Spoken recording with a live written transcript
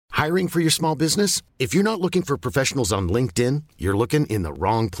Hiring for your small business? If you're not looking for professionals on LinkedIn, you're looking in the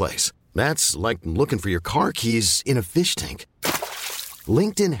wrong place. That's like looking for your car keys in a fish tank.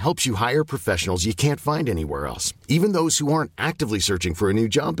 LinkedIn helps you hire professionals you can't find anywhere else, even those who aren't actively searching for a new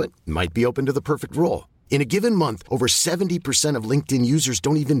job but might be open to the perfect role. In a given month, over 70% of LinkedIn users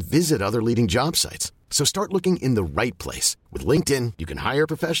don't even visit other leading job sites. So start looking in the right place. With LinkedIn, you can hire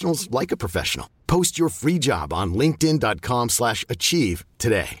professionals like a professional. Post your free job on linkedin.com/achieve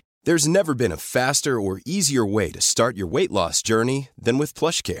today. There's never been a faster or easier way to start your weight loss journey than with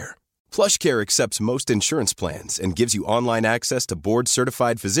PlushCare. PlushCare accepts most insurance plans and gives you online access to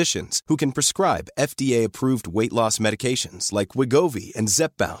board-certified physicians who can prescribe FDA-approved weight loss medications like Wegovy and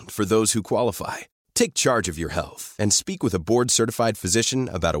Zepbound for those who qualify. Take charge of your health and speak with a board-certified physician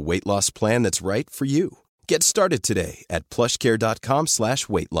about a weight loss plan that's right for you. Get started today at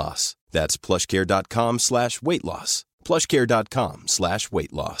plushcare.com/weight loss. That's plushcare.com/weight loss.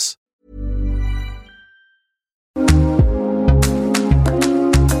 plushcare.com/weight loss.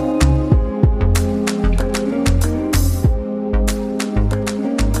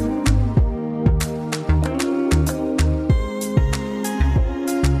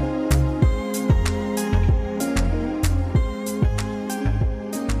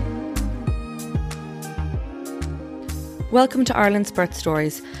 Welcome to Ireland's Birth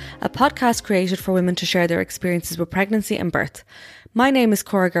Stories, a podcast created for women to share their experiences with pregnancy and birth. My name is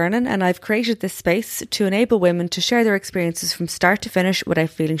Cora Gernan and I've created this space to enable women to share their experiences from start to finish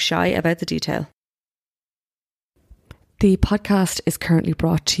without feeling shy about the detail. The podcast is currently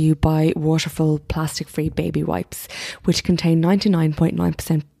brought to you by Waterful plastic-free baby wipes, which contain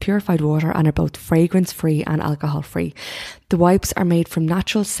 99.9% purified water and are both fragrance-free and alcohol-free. The wipes are made from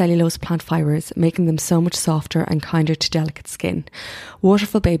natural cellulose plant fibres, making them so much softer and kinder to delicate skin.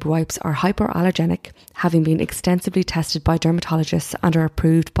 Waterful baby wipes are hypoallergenic, having been extensively tested by dermatologists and are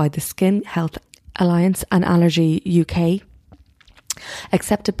approved by the Skin Health Alliance and Allergy UK,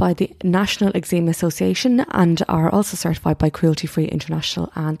 accepted by the National Eczema Association, and are also certified by Cruelty Free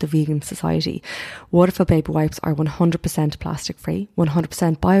International and the Vegan Society. Waterful baby wipes are 100% plastic free,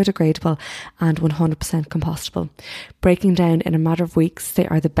 100% biodegradable and 100% compostable. Breaking down in a matter of weeks, they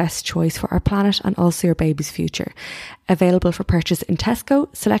are the best choice for our planet and also your baby's future. Available for purchase in Tesco,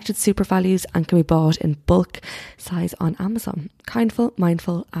 selected super values, and can be bought in bulk size on Amazon. Kindful,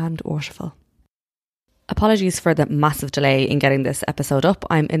 Mindful and Waterful. Apologies for the massive delay in getting this episode up.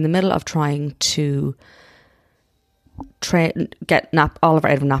 I'm in the middle of trying to get Oliver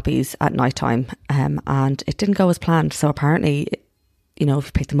out of nappies at night time, and it didn't go as planned. So apparently, if you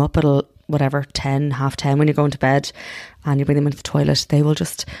pick them up at half 10 when you're going to bed and you bring them into the toilet, they will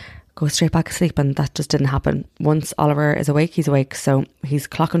just go straight back asleep, and that just didn't happen. Once Oliver is awake, he's awake, so he's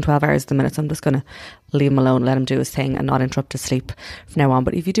clocking 12 hours at the minute, so I'm just going to leave him alone, let him do his thing and not interrupt his sleep from now on.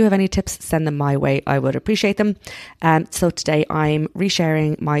 But if you do have any tips, send them my way, I would appreciate them. So today I'm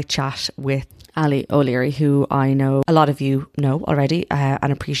resharing my chat with Ali O'Leary, who I know a lot of you know already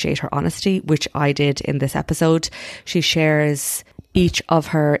and appreciate her honesty, which I did in this episode. She shares each of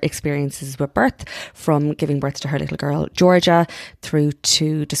her experiences with birth, from giving birth to her little girl Georgia through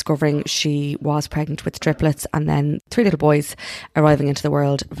to discovering she was pregnant with triplets and then 3 little boys arriving into the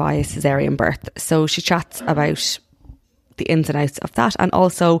world via caesarean birth. So she chats about the ins and outs of that and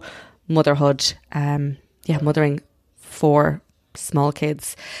also motherhood, mothering 4 small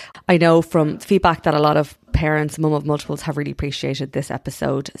kids. I know from feedback that a lot of parents, mum of multiples, have really appreciated this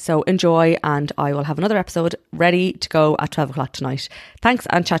episode. So enjoy, and I will have another episode ready to go at 12 o'clock tonight. Thanks,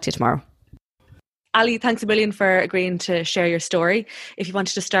 and chat to you tomorrow. Ali, thanks a million for agreeing to share your story. If you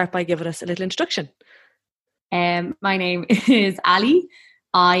wanted to start by giving us a little introduction. My name is Ali.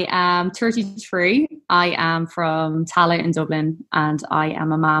 I am 33. I am from Tala in Dublin, and I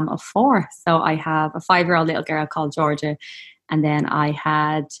am a mum of 4. So I have a 5-year-old little girl called Georgia, and then I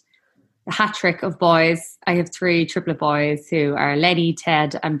had a hat trick of boys. I have 3 triplet boys who are Lenny,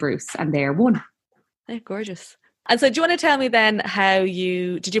 Ted and Bruce, and they're 1. They're gorgeous. And so do you want to tell me then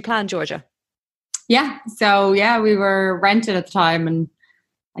did you plan Georgia? Yeah. So we were rented at the time, and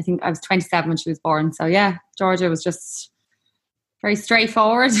I think I was 27 when she was born. So Georgia was just very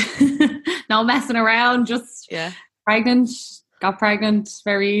straightforward. No messing around, just pregnant, got pregnant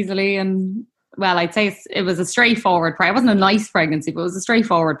very easily. And well, I'd say it was a straightforward it wasn't a nice pregnancy, but it was a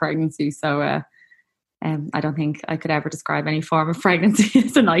straightforward pregnancy. So I don't think I could ever describe any form of pregnancy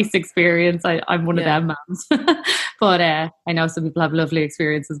as a nice experience. I'm one of them moms. But I know some people have lovely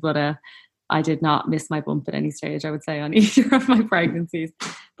experiences, but I did not miss my bump at any stage, I would say, on either of my pregnancies.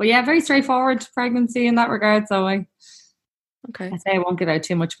 But very straightforward pregnancy in that regard. So I say I won't give out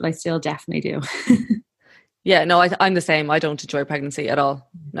too much, but I still definitely do. Yeah, no, I'm the same. I don't enjoy pregnancy at all.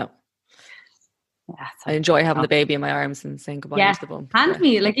 No. Yeah, I enjoy having the baby in my arms and saying goodbye to the bump.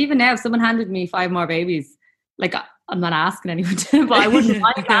 Me, like even now, if someone handed me 5 more babies, like I'm not asking anyone to, but I wouldn't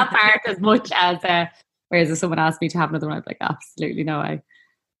mind that part as much as, whereas if someone asked me to have another one, I'd be like, absolutely no way.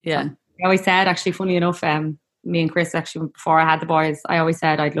 Yeah. I always said, actually, funny enough, me and Chris, actually, before I had the boys, I always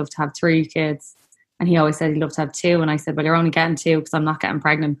said I'd love to have 3 kids. And he always said he'd love to have 2. And I said, well, you're only getting 2 because I'm not getting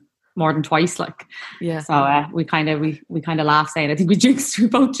pregnant more than twice. Like, yeah. So we kind of laughed saying, I think we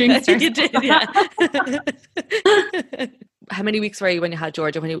both jinxed You did, yeah. How many weeks were you when you had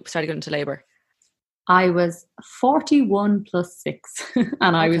Georgia, when you started going into labour? I was 41 plus 6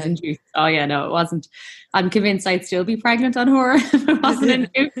 and I was induced. Oh yeah, no, it wasn't. I'm convinced I'd still be pregnant on her if it wasn't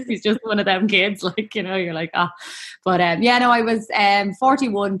induced. He's just one of them kids, like, you know, you're like, ah. But yeah, no, I was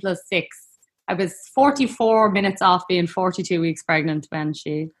 41 plus 6. I was 44 minutes off being 42 weeks pregnant when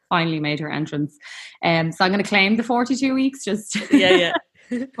she finally made her entrance. So I'm going to claim the 42 weeks just. Yeah.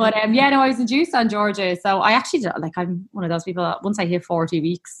 But yeah, no, I was induced on Georgia. So I actually, like, I'm one of those people that once I hit 40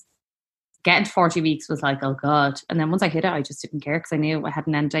 weeks, getting to 40 weeks was like, oh God. And then once I hit it, I just didn't care because I knew I had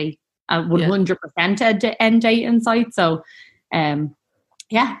an end date, 100% end date in sight. So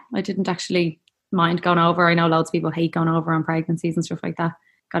yeah, I didn't actually mind going over. I know loads of people hate going over on pregnancies and stuff like that.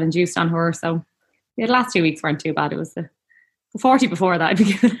 Got induced on her. So the last 2 weeks weren't too bad. It was the 40 before that I'd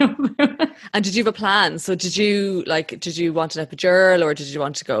be giving up. And did you have a plan? So did you want an epidural or did you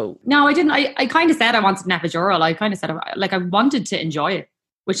want to go? No, I didn't. I kind of said I wanted an epidural. I kind of said, like, I wanted to enjoy it,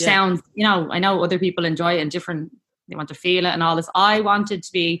 which sounds, you know, I know other people enjoy it and different, they want to feel it and all this. I wanted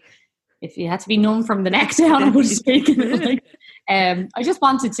to be, if you had to be numb from the neck down, I would speak. Like, I just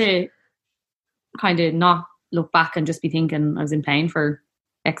wanted to kind of not look back and just be thinking I was in pain for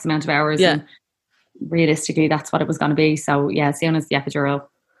X amount of hours. Yeah. And realistically, that's what it was going to be. So yeah, as soon as the epidural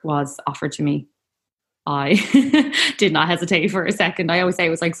was offered to me, I did not hesitate for a second. I always say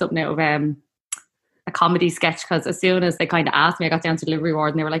it was like something out of a comedy sketch, because as soon as they kind of asked me, I got down to the delivery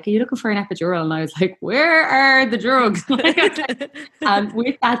ward and they were like, are you looking for an epidural? And I was like, where are the drugs? And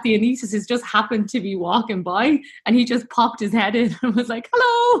with that, the anaesthetist just happened to be walking by and he just popped his head in and was like,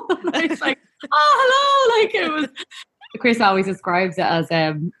 hello. And I was like, oh, hello. Like, it was, Chris always describes it as,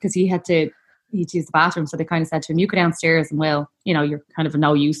 because he had to use the bathroom. So they kind of said to him, you go downstairs and we'll, you know, you're kind of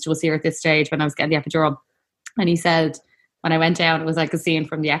no use to us here at this stage, when I was getting the epidural. And he said, when I went down, it was like a scene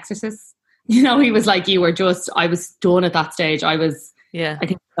from The Exorcist. You know, he was like, I was done at that stage. I was, I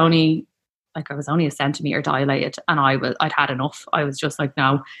think I was only a centimetre dilated and I'd had enough. I was just like,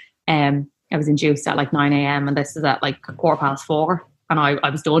 no. I was induced at like 9 a.m. and this is at like 4:15. And I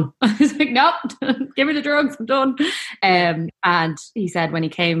was done. I was like, nope, give me the drugs, I'm done. And he said when he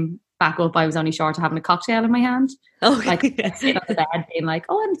came back up, I was only short of having a cocktail in my hand. Oh, like sitting on the bed being like,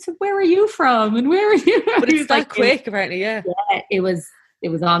 oh, and so where are you from? And where are you? But it's that quick, apparently, yeah. Yeah, it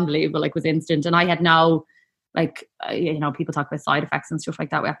was unbelievable. Like, it was instant. And I had no, like, you know, people talk about side effects and stuff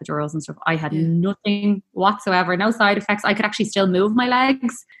like that with epidurals and stuff. I had nothing whatsoever, no side effects. I could actually still move my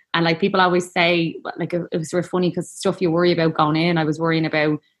legs. And like people always say, like, it was sort of funny because stuff you worry about going in, I was worrying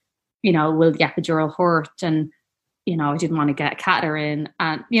about, you know, will the epidural hurt? And, you know, I didn't want to get a catheter in.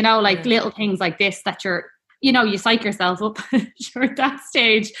 And, you know, like little things like this that you're, you know, you psych yourself up. You're at that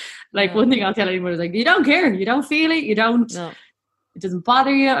stage. Like, one thing I'll tell anyone is like, you don't care. You don't feel it. You don't. No. It doesn't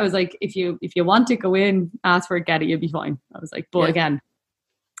bother you. I was like, if you want to go in, ask for it, get it, you'll be fine. I was like, but again,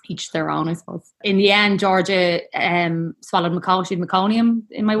 each their own, I suppose. In the end, Georgia swallowed meconium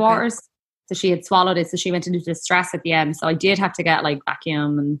in my waters. So she had swallowed it. So she went into distress at the end. So I did have to get like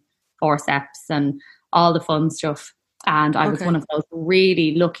vacuum and forceps and all the fun stuff. And I was one of those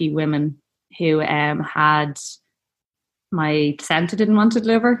really lucky women who had my placenta didn't want to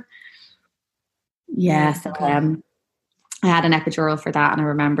deliver. Yeah, so I had an epidural for that, and I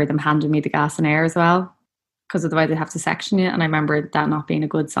remember them handing me the gas and air as well, because otherwise they'd have to section it, and I remember that not being a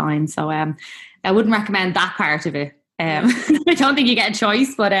good sign. So I wouldn't recommend that part of it. I don't think you get a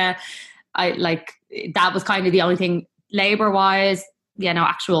choice, but I like that was kind of the only thing labour wise, you know,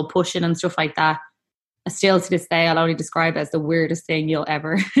 actual pushing and stuff like that. Still to this day, I'll only describe it as the weirdest thing you'll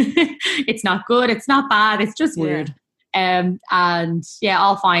ever. It's not good, it's not bad, it's just weird. And yeah,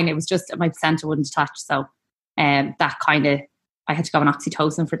 all fine. It was just my placenta wouldn't attach, so that kind of, I had to go on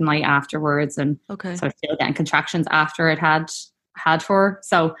oxytocin for the night afterwards, and so I was still getting contractions after it had for.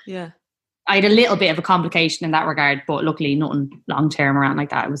 So I had a little bit of a complication in that regard, but luckily nothing long term around like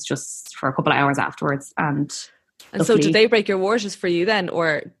that. It was just for a couple of hours afterwards, and so did they break your waters for you then,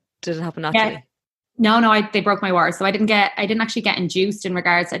 or did it happen naturally? Yeah. No, they broke my waters. So I didn't actually get induced in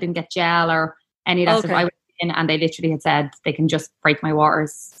regards. I didn't get gel or any of that stuff. I went in and they literally had said they can just break my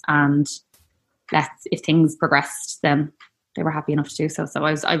waters and if things progressed, then they were happy enough to do so. So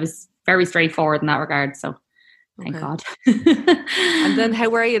I was very straightforward in that regard. So thank God. And then how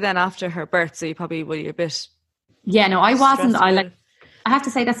were you then after her birth? So you probably were a bit. Yeah, no, I wasn't. I have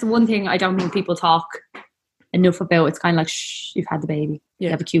to say that's the one thing I don't think people talk enough about. It's kind of like, shh, you've had the baby. Yeah.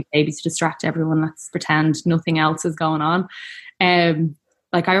 You have a cute baby to distract everyone. Let's pretend nothing else is going on.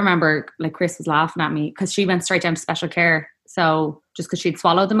 Like I remember, like Chris was laughing at me because she went straight down to special care. So just because she'd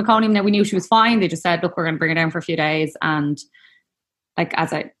swallowed the meconium, now we knew she was fine. They just said, look, we're going to bring her down for a few days. And like,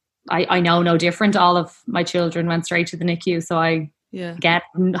 as I know no different. All of my children went straight to the NICU. So I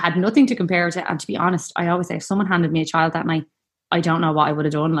had nothing to compare to. And to be honest, I always say if someone handed me a child that night, I don't know what I would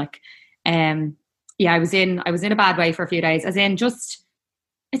have done. Like, I was in a bad way for a few days, as in just,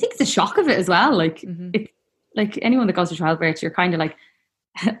 I think it's a shock of it as well. Like, it's like anyone that goes to childbirth, you're kind of like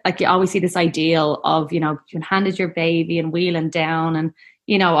you always see this ideal of, you've been handed your baby and wheeling down. And,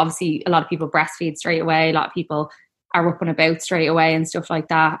 obviously a lot of people breastfeed straight away. A lot of people are up and about straight away and stuff like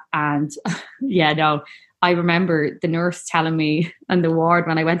that. And I remember the nurse telling me in the ward,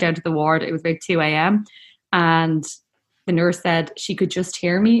 when I went down to the ward, it was about 2 a.m. and the nurse said she could just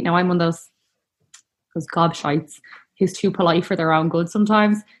hear me. Now I'm one of those gobshites who's too polite for their own good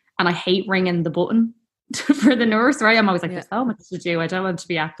sometimes. And I hate ringing the button for the nurse, right? I'm always like, there's so much to do. I don't want to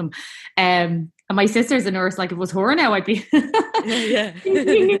be at them. And my sister's a nurse. Like if it was her now, I'd be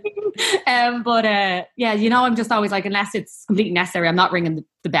but I'm just always like, unless it's completely necessary, I'm not ringing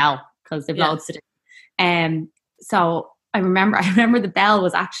the bell because they've loads to do. So I remember the bell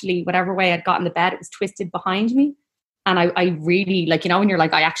was actually, whatever way I'd gotten the bed, it was twisted behind me. And I really, like, when you're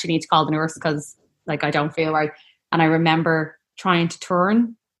like, I actually need to call the nurse because like I don't feel right. And I remember trying to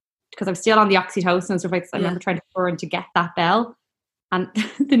turn because I was still on the oxytocin and stuff like that. I remember trying to turn to get that bell. And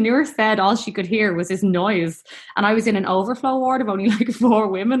the nurse said all she could hear was this noise. And I was in an overflow ward of only like 4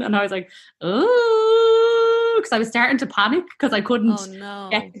 women. And I was like, oh, because I was starting to panic because I couldn't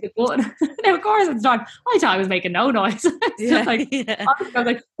get to the button. Now, of course, it's not. I thought I was making no noise. I was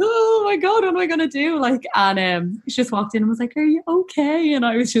like, oh my God, what am I going to do? Like, and she just walked in and was like, are you okay? And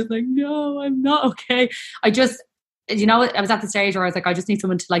I was just like, no, I'm not okay. I was at the stage where I was like, I just need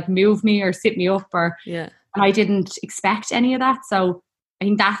someone to like move me or sit me up and I didn't expect any of that. So I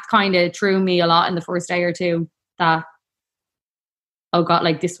think that kind of threw me a lot in the first day or two that, oh God,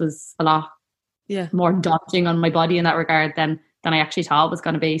 like this was a lot more daunting on my body in that regard than I actually thought it was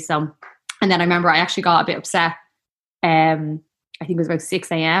going to be. So, and then I remember I actually got a bit upset. I think it was about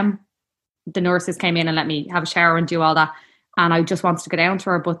 6 a.m. The nurses came in and let me have a shower and do all that. And I just wanted to go down to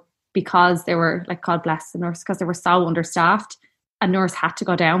her, but because they were like, God bless the nurse, because they were so understaffed, a nurse had to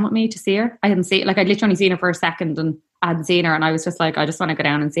go down with me to see her. I hadn't seen, like I'd literally seen her for a second and I hadn't seen her. And I was just like, I just want to go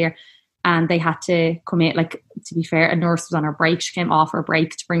down and see her. And they had to come in, like, to be fair, a nurse was on her break. She came off her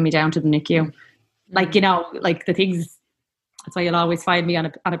break to bring me down to the NICU. Like, like the things, that's why you'll always find me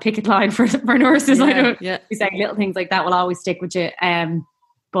on a picket line for nurses. You say little things like that will always stick with you.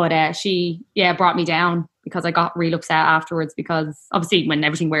 But she brought me down because I got real upset afterwards, because obviously when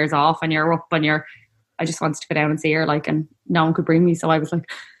everything wears off and you're up and I just wanted to go down and see her, like, and no one could bring me. So I was like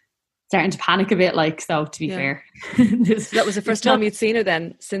starting to panic a bit, like, so to be fair. That was the first time you'd seen her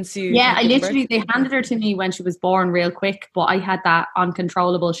then since you... Yeah, they handed her to me when she was born real quick, but I had that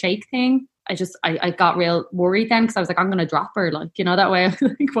uncontrollable shake thing. I got real worried then because I was like, I'm going to drop her, like, that way.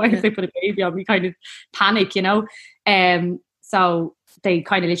 Like, why did they put a baby on me? Kind of panic, So they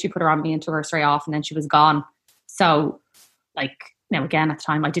kind of literally put her on me and took her straight off, and then she was gone. So, like, now again, at the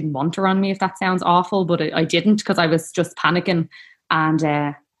time, I didn't want her on me, if that sounds awful, but I didn't, because I was just panicking. And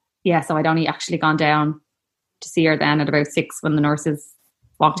so I'd only actually gone down to see her then at about 6 when the nurses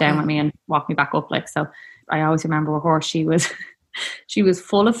walked down with me and walked me back up. Like, so I always remember with her, she was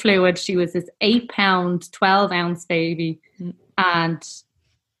full of fluid. She was this 8-pound, 12-ounce baby, and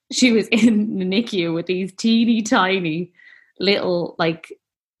she was in the NICU with these teeny tiny little, like,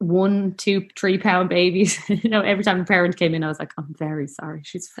 1, 2, 3 pound babies. Every time the parent came in, I was like, I'm very sorry,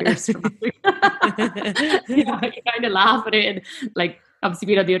 she's fierce. You kind of laugh at it, and like, obviously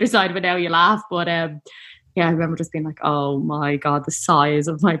being on the other side of it now, you laugh, but I remember just being like, oh my God, the size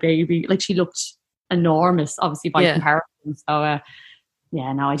of my baby. Like, she looked enormous, obviously, by comparison. So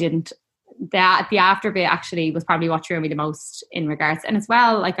I didn't. The after bit actually was probably what threw me the most in regards. And as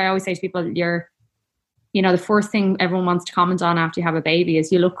well, like I always say to people, the first thing everyone wants to comment on after you have a baby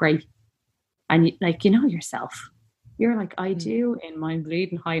is you look great. And yourself. You're like, I do in my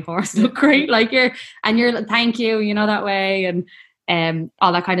bleeding high horse look great. Like you're thank you, that way, and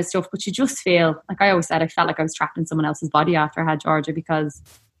all that kind of stuff. But you just feel, like I always said, I felt like I was trapped in someone else's body after I had Georgia, because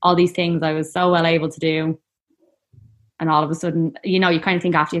all these things I was so well able to do. And all of a sudden, you kind of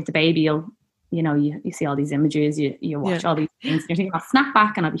think after you have the baby, you'll you know, you see all these images, you watch all these things, and you're thinking, I'll snap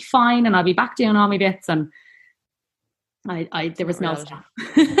back and I'll be fine and I'll be back doing all my bits. And there was no snap.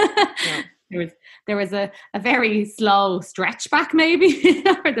 No. There was a very slow stretch back, maybe.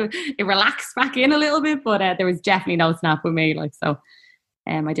 It relaxed back in a little bit, but there was definitely no snap with me. Like, so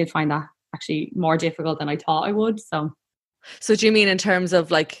I did find that actually more difficult than I thought I would. So do you mean in terms of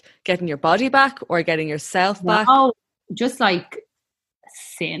like getting your body back or getting yourself back? Oh, just like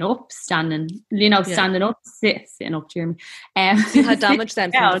sitting up, standing, standing up, sitting up, Jeremy. You had damage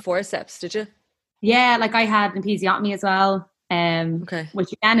then from the forceps, did you? Yeah, like I had an episiotomy as well. Okay.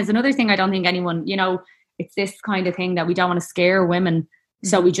 Which again is another thing I don't think anyone, it's this kind of thing that we don't want to scare women,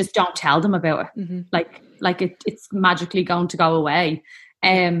 so we just don't tell them about it. Mm-hmm. Like it's magically going to go away.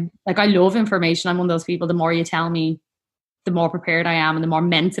 Like I love information. I'm one of those people. The more you tell me, the more prepared I am, and the more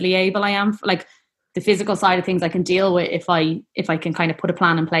mentally able I am. Like the physical side of things, I can deal with if I can kind of put a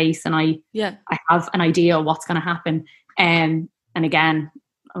plan in place and I have an idea of what's going to happen. And again,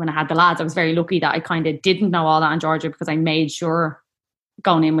 when I had the lads, I was very lucky that I kind of didn't know all that in Georgia, because I made sure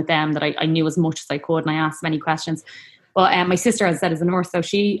going in with them that I knew as much as I could, and I asked many questions. But my sister, as I said, is a nurse, so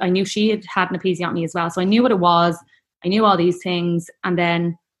I knew she had an episiotomy as well. So I knew what it was. I knew all these things, and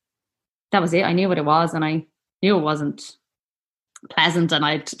then that was it. I knew what it was, and I knew it wasn't pleasant, and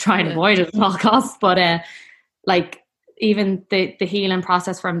I'd try and avoid it at all costs. But like even the healing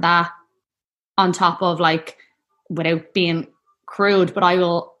process from that, on top of like, without being crude, but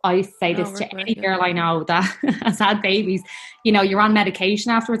I say this to any girl I know that has had babies, you're on medication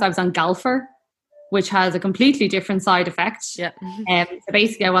afterwards. I was on Galfer, which has a completely different side effect. Yeah. So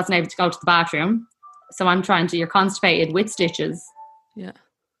basically I wasn't able to go to the bathroom, so you're constipated with stitches. Yeah.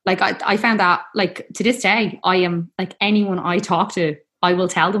 Like I found that, like, to this day, I am like, anyone I talk to, I will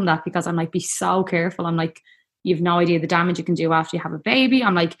tell them that, because I'm like, be so careful. I'm like, you've no idea the damage you can do after you have a baby.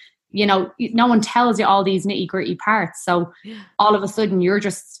 I'm like, no one tells you all these nitty gritty parts. So all of a sudden you're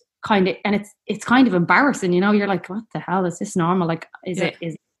just kind of, and it's kind of embarrassing, you're like, what the hell, is this normal? Like,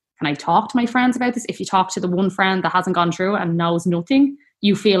 can I talk to my friends about this? If you talk to the one friend that hasn't gone through it and knows nothing,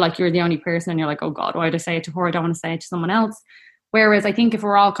 you feel like you're the only person, and you're like, oh God, why did I say it to her? I don't want to say it to someone else. Whereas I think if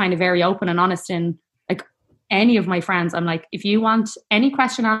we're all kind of very open and honest in like any of my friends, I'm like, if you want any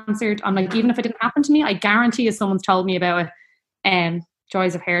question answered, I'm like, even if it didn't happen to me, I guarantee you someone's told me about it.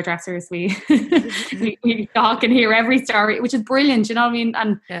 Joys of hairdressers, we talk and hear every story, which is brilliant, you know what I mean?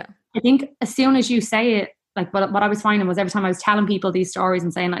 And I think as soon as you say it, like what I was finding was, every time I was telling people these stories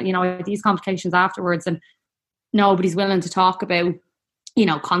and saying, these complications afterwards, and nobody's willing to talk about,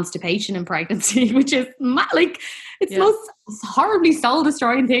 constipation in pregnancy, which is it's the most horribly soul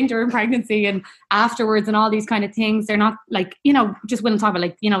destroying thing during pregnancy and afterwards, and all these kind of things. They're not like, just willing to talk about,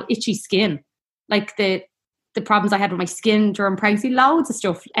 like, itchy skin, like the problems I had with my skin during pregnancy, loads of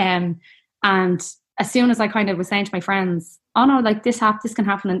stuff. And as soon as I kind of was saying to my friends, oh no, like this can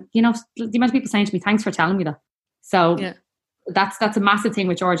happen. And, the amount of people saying to me, thanks for telling me that. So that's a massive thing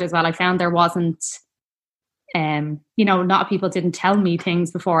with Georgia as well. I found there wasn't, a lot of people didn't tell me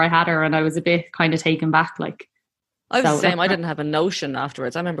things before I had her, and I was a bit kind of taken back. Like, I was the same. I didn't have a notion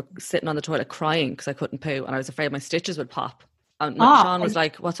afterwards. I remember sitting on the toilet crying because I couldn't poo, and I was afraid my stitches would pop. And Sean was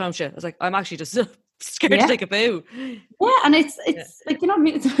like, what's wrong with you? I was like, I'm actually just scared to take a poo. Yeah, and it's like,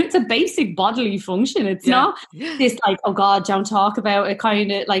 it's a basic bodily function. It's not this like, oh God, don't talk about it,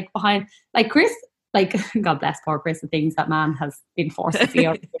 kind of like behind, like Chris, like, God bless poor Chris, the things that man has been forced to see.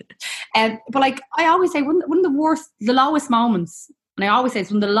 But like I always say, one of the lowest moments, and I always say it's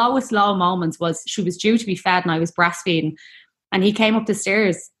one of the lowest low moments, was she was due to be fed and I was breastfeeding, and he came up the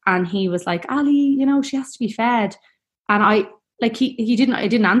stairs and he was like, Ali, she has to be fed. And I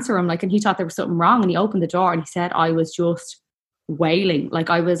didn't answer him, like, and he thought there was something wrong, and he opened the door and he said, I was just wailing, like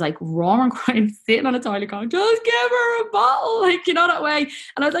I was like roaring, crying, sitting on the toilet going, just give her a bottle, like, that way.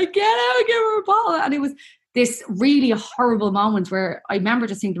 And I was like, get out and give her a bottle. And it was this really horrible moment where I remember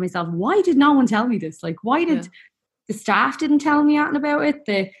just thinking to myself, why did no one tell me this? Like, why did the staff didn't tell me anything about it?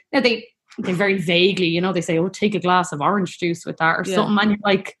 They very vaguely, they say, oh, take a glass of orange juice with that or something, and you're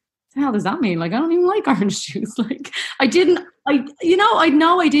like, what the hell does that mean? Like, I don't even like orange juice. Like, I had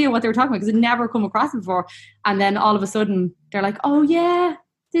no idea what they were talking about, because I'd never come across it before. And then all of a sudden they're like, oh yeah,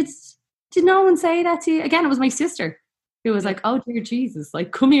 did no one say that to you? Again, it was my sister who was like, oh dear Jesus,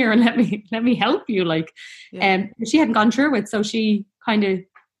 like, come here and let me help you. Like, she hadn't gone through it, so she kind of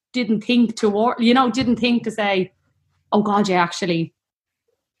didn't think to say, oh God, yeah, actually,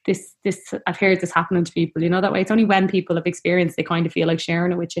 this I've heard this happening to people, that way. It's only when people have experienced, they kind of feel like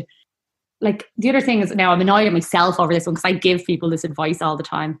sharing it with you. Like, the other thing is, now I'm annoyed at myself over this one, because I give people this advice all the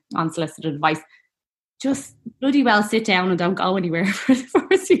time, unsolicited advice. just bloody well sit down and don't go anywhere for the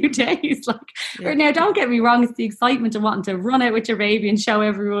first few days. Like, or now, don't get me wrong, it's the excitement of wanting to run out with your baby and show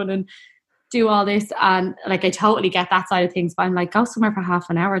everyone and do all this. And like, I totally get that side of things, but I'm like, go somewhere for half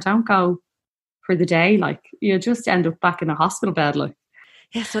an hour. Don't go for the day. Like, you just end up back in a hospital bed. Like,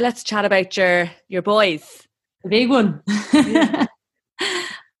 yeah. So let's chat about your boys. The big one. Yeah.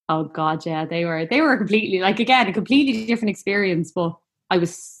 Oh God, yeah, they were completely, like, again, a completely different experience. But I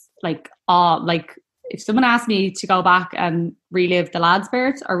was like, like, if someone asked me to go back and relive the lads'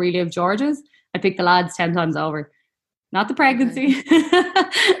 birth or relive George's, I'd pick the lads 10 times over. Not the pregnancy,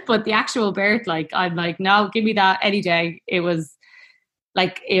 but the actual birth. Like, I'm like, no, give me that any day. It was,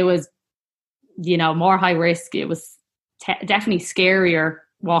 you know, more high risk. It was definitely scarier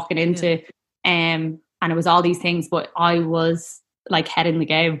walking into, and it was all these things, but I was like head in the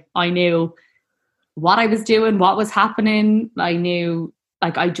game. I knew what I was doing, what was happening. I knew,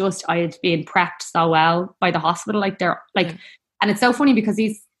 like, I had been prepped so well by the hospital. Like, they're like, and it's so funny because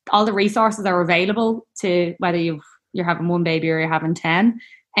all the resources are available to whether you're having one baby or you're having 10.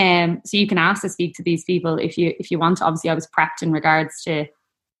 So you can ask to speak to these people if you want to. Obviously, I was prepped in regards to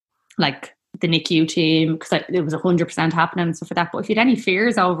like the NICU team because it was 100% happening and stuff like that. But if you had any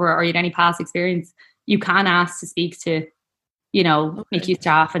fears over or you had any past experience, you can ask to speak to, you know, NICU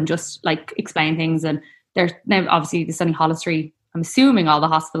staff and just like explain things. And there's now obviously the Sunny Hollis Street. I'm assuming all the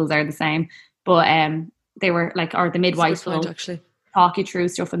hospitals are the same, but they were like, or the midwife will actually talk you through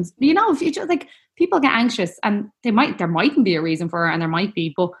stuff. And you know, if you just like, people get anxious and there mightn't be a reason for it, and there might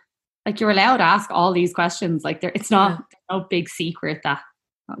be, but like, you're allowed to ask all these questions. Like, it's not no big secret that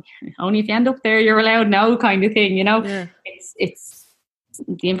only if you end up there you're allowed no kind of thing, you know. It's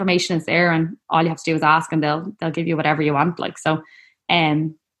the information is there and all you have to do is ask and they'll give you whatever you want. Like, so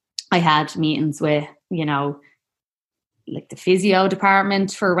I had meetings with, you know, like the physio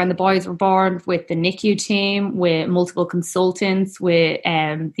department for when the boys were born, with the NICU team, with multiple consultants, with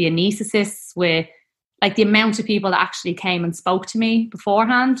the anaesthetists, with like the amount of people that actually came and spoke to me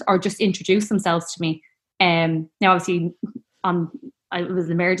beforehand or just introduced themselves to me. Now obviously it was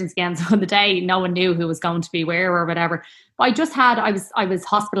an emergency again, so on the day no one knew who was going to be where or whatever. But I was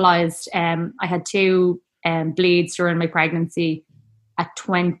hospitalised. I had 2 bleeds during my pregnancy at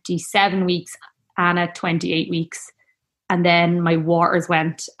 27 weeks and at 28 weeks. And then my waters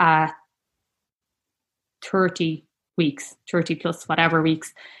went at 30 plus whatever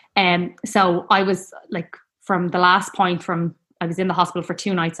weeks. So I was like, from the last point, I was in the hospital for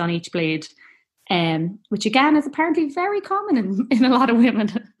 2 nights on each bleed, which again is apparently very common in a lot of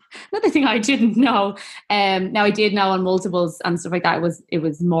women. Another thing I didn't know, now I did know on multiples and stuff like that, it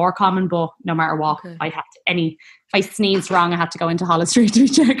was more common, but no matter what, I had to, if I sneezed wrong, I had to go into Hollis Street to be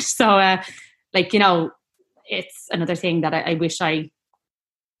checked. So like, you know, it's another thing that I wish the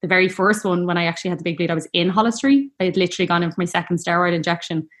very first one, when I actually had the big bleed, I was in Hollis Street. I had literally gone in for my second steroid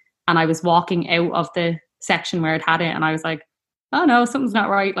injection and I was walking out of the section where I'd had it and I was like, oh no, something's not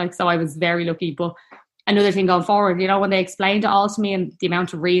right. Like, so I was very lucky. But another thing going forward, you know, when they explained it all to me and the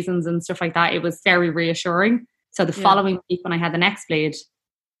amount of reasons and stuff like that, it was very reassuring. So the following week when I had the next bleed,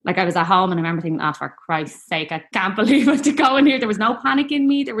 like, I was at home and I remember thinking, oh, for Christ's sake, I can't believe I had to go in here. There was no panic in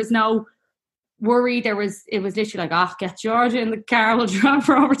me. There was no worry. It was literally like, get Georgia in the car, we'll drop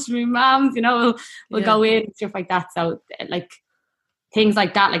her over to my mum's, you know, we'll go in and stuff like that. So like things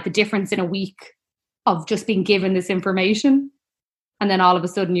like that, like the difference in a week of just being given this information, and then all of a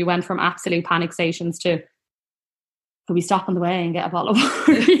sudden you went from absolute panic stations to, could we stop on the way and get a bottle of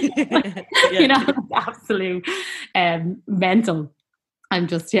water? You know, absolute mental. I'm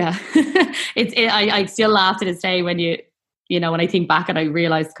just, I still laugh to this day when you know, when I think back and I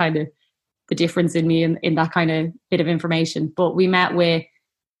realize kind of the difference in me in that kind of bit of information. But we met with,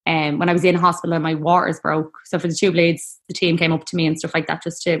 when I was in hospital and my waters broke. So for the 2 bleeds, the team came up to me and stuff like that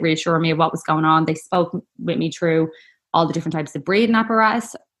just to reassure me of what was going on. They spoke with me through all the different types of breathing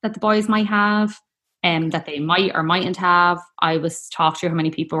apparatus that the boys might have, that they might or mightn't have. I was talked through how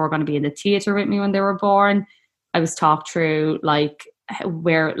many people were going to be in the theatre with me when they were born. I was talked through like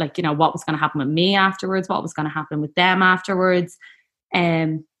where, like, you know, what was going to happen with me afterwards, what was going to happen with them afterwards.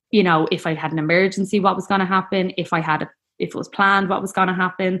 You know, if I had an emergency, what was going to happen? If it was planned, what was going to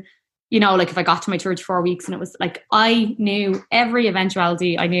happen? You know, like if I got to my 34 weeks and it was like, I knew every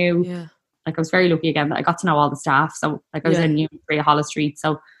eventuality. I knew, like, I was very lucky again that I got to know all the staff. So like I was in Unit 3 at Hollis Street.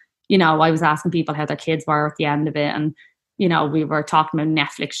 So, you know, I was asking people how their kids were at the end of it. And, you know, we were talking about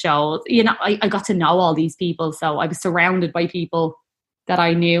Netflix shows. You know, I got to know all these people. So I was surrounded by people that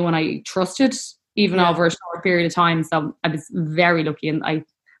I knew and I trusted, even over a short period of time. So I was very lucky, and I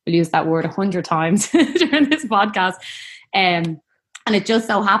will use that word 100 times during this podcast. And it just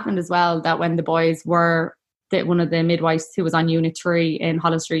so happened as well that when the boys were, that one of the midwives who was on Unit 3 in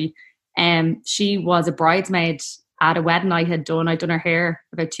Holles Street, she was a bridesmaid at a wedding I had done. I'd done her hair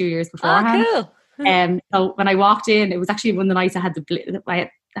about 2 years beforehand. Oh, cool. So when I walked in, it was actually one of the nights I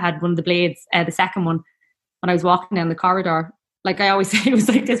had one of the blades, the second one, when I was walking down the corridor. Like I always say, it was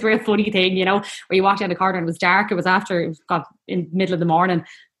like this real funny thing, you know, where you walk down the corridor and it was dark. It was after, it got in the middle of the morning,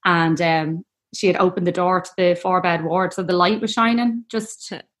 and she had opened the door to the 4-bed ward, so the light was shining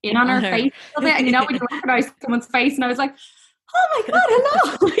just in on her face a bit. And you know, when you recognize someone's face, and I was like, oh my God,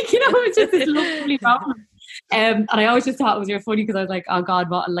 hello. Like, you know, it was just this lovely moment. And I always just thought it was really funny because I was like, oh God,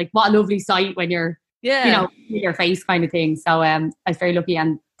 what a lovely sight when you're, you know, your face kind of thing. So I was very lucky.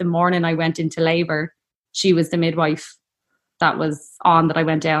 And the morning I went into labour, she was the midwife that was on, that I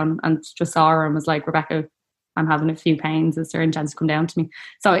went down and just saw her and was like, Rebecca, I'm having a few pains. Is there any chance to come down to me?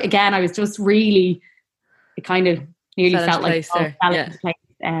 So again, I was just really, it kind of nearly felt like fell into place.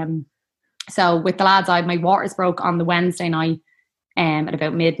 So with the lads, my waters broke on the Wednesday night at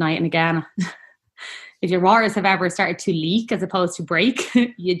about midnight. And again, if your waters have ever started to leak as opposed to break,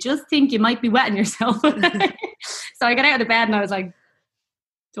 you just think you might be wetting yourself. So I got out of the bed and I was like,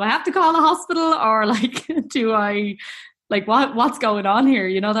 do I have to call a hospital, or like, do I, like, what's going on here?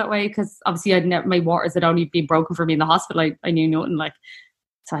 You know, that way, because obviously my waters had only been broken for me in the hospital. I knew nothing, like,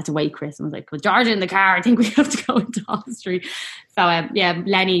 so I had to wait Chris and was like, well, Georgia in the car, I think we have to go into Holles Street. So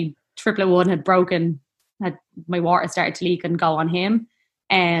Lenny, 111 had broken, my water started to leak and go on him.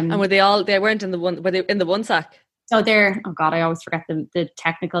 And were they weren't in the one, were they in the one sack? So they're, oh God, I always forget the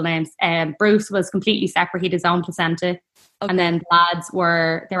technical names. Bruce was completely separate. He had his own placenta. Okay. And then the lads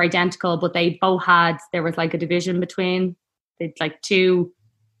they're identical, but they both there was like a division between, they'd like two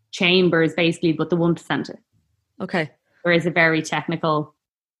chambers basically, but the one placenta. Okay. There is a very technical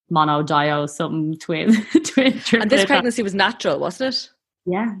mono-dio, something twin. And this pregnancy was natural, wasn't it?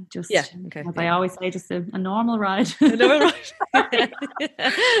 Yeah, just okay. As I always say, just a normal ride. A normal ride.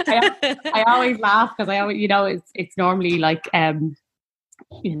 I always laugh because I always, you know, it's normally like,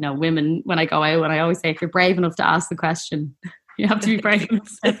 you know, women when I go out, and I always say, if you're brave enough to ask the question, you have to be brave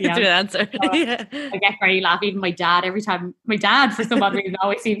enough to answer. So I get very laugh. Even my dad, every time, my dad for some odd reason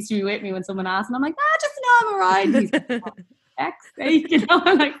always seems to be with me when someone asks, and I'm like, just a normal ride. He's like, sake, you know,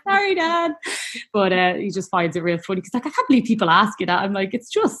 I'm like, sorry, Dad, but he just finds it real funny because like, I can't believe people ask you that. I'm like, it's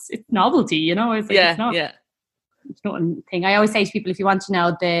novelty, you know. It's like, it's not a thing. I always say to people, if you want to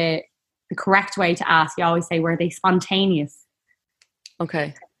know the correct way to ask, you always say, were they spontaneous?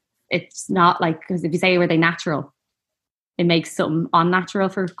 Okay, it's not like, because if you say, were they natural, it makes something unnatural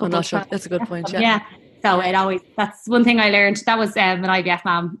for couples. That's a good point. Yeah. So that's one thing I learned. That was an IVF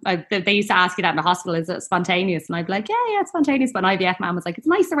mom. They used to ask you that in the hospital, is it spontaneous? And I'd be like, yeah, it's spontaneous. But an IVF mom was like, it's a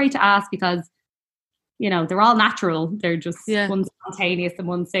nicer way to ask because, you know, they're all natural. They're just one's spontaneous and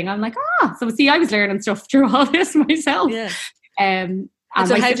one's thing. I'm like, so see, I was learning stuff through all this myself. Yeah. And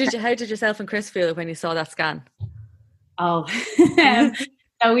so how did yourself and Chris feel when you saw that scan? Oh,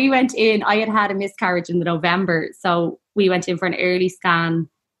 so we went in. I had a miscarriage in November, so we went in for an early scan.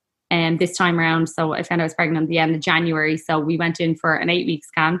 This time around, so I found I was pregnant at the end of January, so we went in for an 8-week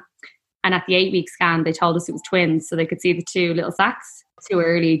scan, and at the 8-week scan they told us it was twins, so they could see the two little sacs. Too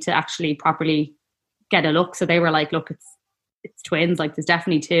early to actually properly get a look, so they were like, look, it's twins, like there's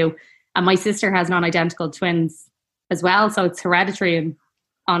definitely two. And my sister has non-identical twins as well, so it's hereditary and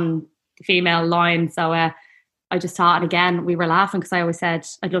on the female line. So I just thought, and again, we were laughing because I always said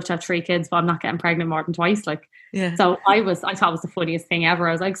I'd love to have 3 kids, but I'm not getting pregnant more than twice. Like, so I thought it was the funniest thing ever.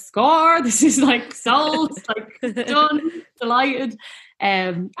 I was like, score! This is like sold, like done, delighted.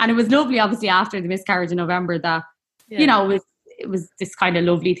 And it was lovely. Obviously, after the miscarriage in November, that you know, it was this kind of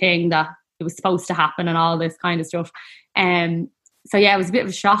lovely thing that it was supposed to happen and all this kind of stuff. So yeah, it was a bit of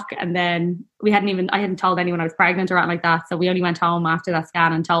a shock. And then I hadn't told anyone I was pregnant or anything like that. So we only went home after that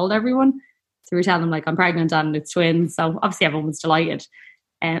scan and told everyone. So we were telling them like, I'm pregnant and it's twins. So obviously everyone was delighted.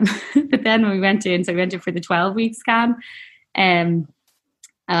 But then when we went in for the 12-week scan. And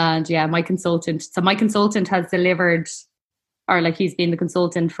yeah, my consultant has delivered, or like he's been the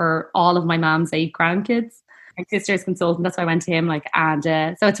consultant for all of my mom's 8 grandkids. My sister's consultant, that's why I went to him. Like, and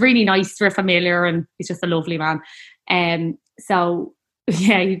so it's really nice. We're familiar, and he's just a lovely man. So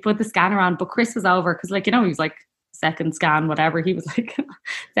yeah, he put the scanner on, but Chris was over because, like, you know, he was like, second scan, whatever. He was like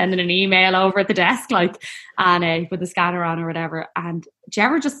sending an email over at the desk, like, and he put the scanner on or whatever. And do you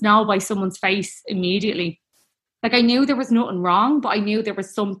ever just know by someone's face immediately? Like, I knew there was nothing wrong, but I knew there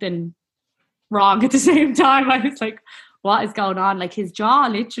was something wrong at the same time. I was like, what is going on? Like, his jaw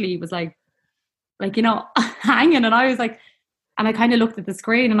literally was like, you know, hanging. And I was like, and I kind of looked at the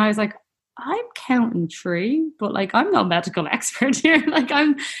screen and I was like, oh, is there something wrong? Like, you know, I was like, what is going on? Like, his jaw literally was like you know, hanging. And I was like, and I kind of looked at the screen and I was like, oh, is there something wrong? Like, you know, hanging. And I was like, I'm counting 3, but like I'm no medical expert here. Like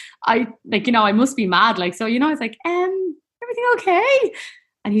I must be mad. Like, so, I was like, everything okay?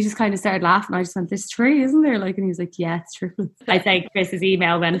 And he just kind of started laughing. I just went, there's 3, isn't there? Like, and he was like, yeah, it's triplets. I think Chris's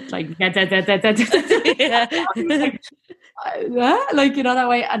email went like, yeah. Like, that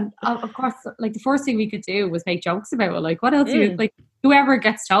way. And of course, like the first thing we could do was make jokes about it. Like, what else like whoever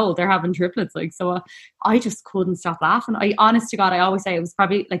gets told they're having triplets, like, so I just couldn't stop laughing. Honest to God, I always say it was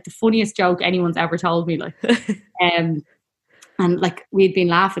probably like the funniest joke anyone's ever told me. Like, and like we'd been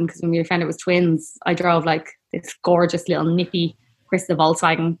laughing because when we found it was twins, I drove like this gorgeous little nippy Chris the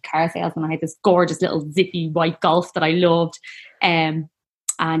Volkswagen car salesman. I had this gorgeous little zippy white Golf that I loved. And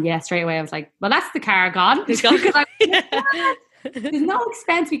yeah, straight away I was like, well, that's the car gone. There's no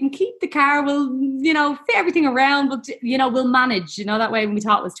expense. We can keep the car. We'll, fit everything around. We'll manage, that way when we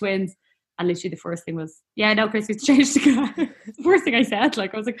thought it was twins. And literally the first thing was, yeah, no, Chris, we've changed the car. The first thing I said,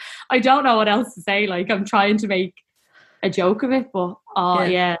 like, I was like, I don't know what else to say. Like, I'm trying to make a joke of it, but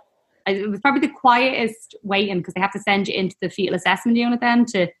yeah. It was probably the quietest waiting because they have to send you into the fetal assessment unit then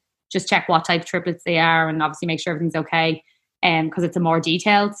to just check what type of triplets they are and obviously make sure everything's okay. Because it's a more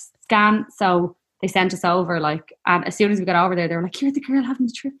detailed scan. So they sent us over, like, and as soon as we got over there, they were like, "You're the girl having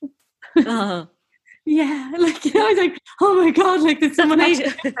the triplets." Uh-huh. Yeah, like, I was like, "Oh my God!" Like, did someone actually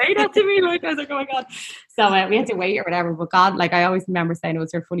say that to me? Like, I was like, "Oh my God!" So we had to wait or whatever. But God, like, I always remember saying it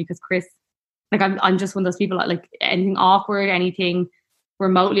was so funny because Chris, like, I'm just one of those people that, like, anything awkward, anything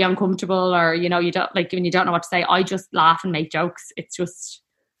remotely uncomfortable, or you don't, like, when you don't know what to say, I just laugh and make jokes. It's just,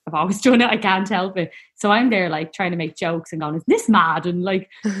 I've always done it. I can't help it. So I'm there like trying to make jokes and going, is this mad? And like,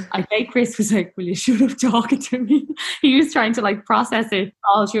 I think Chris was like, will you shut up talking to me? He was trying to like process it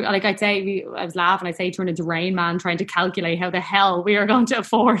all through. Like I'd say, I was laughing. I'd say he turned into Rain Man trying to calculate how the hell we are going to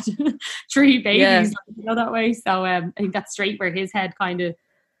afford 3 babies, that way. So I think that's straight where his head kind of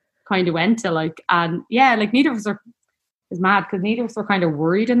went to, like, and yeah, like neither of us is mad because neither of us were kind of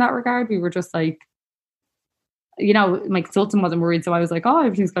worried in that regard. We were just like, my consultant wasn't worried, so I was like, oh,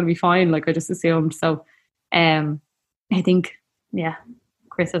 everything's going to be fine. Like, I just assumed. So I think, yeah,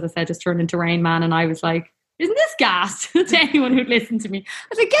 Chris, as I said, just turned into Rain Man, and I was like, isn't this gas? To anyone who'd listened to me, I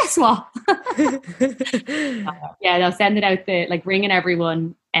was like, guess what? Yeah, they'll send it out, ringing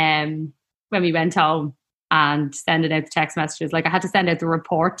everyone when we went home and sending out the text messages. Like, I had to send out the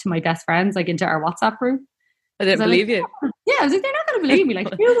report to my best friends, like, into our WhatsApp group. I didn't believe you. Yeah, I was like, they're not going to believe me.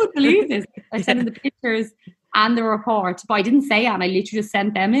 Like, who would believe this? I sent in the pictures and the report, but I didn't say it, and I literally just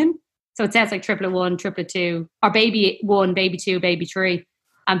sent them in. So it says like triplet 1, triplet 2, or baby 1, baby 2, baby 3.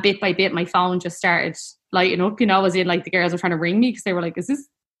 And bit by bit, my phone just started lighting up, as in, like, the girls were trying to ring me because they were like, did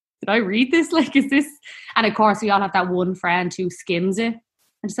I read this? Like, is this? And of course, we all have that one friend who skims it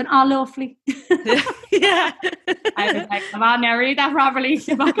and just said, oh, lovely. Yeah. I was like, come on now, read that properly.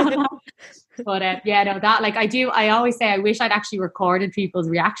 But yeah, no, that, like, I always say I wish I'd actually recorded people's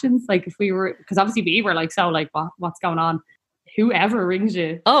reactions. Like, if we were, because obviously we were like, so like, what's going on? Whoever rings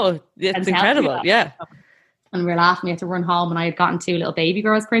you. Oh, it's incredible. Yeah. And we were laughing. We had to run home, and I had gotten 2 little baby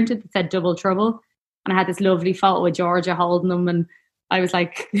girls printed that said double trouble. And I had this lovely photo of Georgia holding them. And I was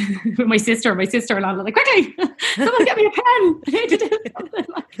like, with my sister-in-law was like, quickly, someone get me a pen. I need to do something.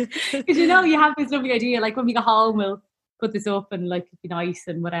 Because, you have this lovely idea. Like, when we go home, we'll put this up and, like, it'd be nice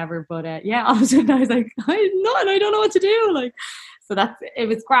and whatever. But yeah, all of a sudden I was like, I don't know what to do. Like, so it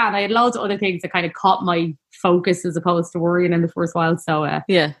was grand. I had loads of other things that kind of caught my focus as opposed to worrying in the first while. So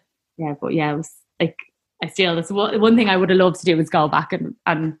yeah, but yeah, it was like, that's one thing I would have loved to do was go back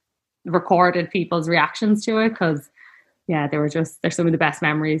and recorded people's reactions to it, because yeah, they're some of the best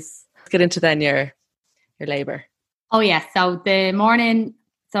memories. Let's get into then your labour. Oh yeah, so the morning,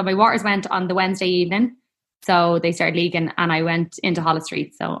 so my waters went on the Wednesday evening, so they started leaking, and I went into Holles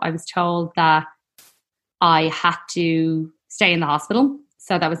Street. So I was told that I had to stay in the hospital.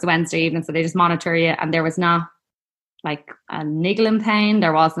 So that was the Wednesday evening. So they just monitor you, and there was not like a niggling pain.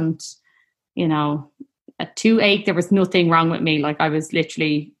 There wasn't, a toothache. There was nothing wrong with me. Like, I was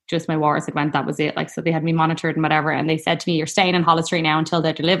literally just, my waters had went, that was it. Like, so they had me monitored and whatever. And they said to me, you're staying in Holles Street now until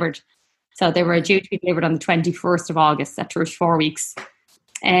they're delivered. So they were due to be delivered on the 21st of August at 4 weeks.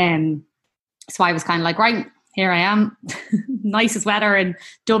 So I was kind of like, right, here I am. Nicest weather in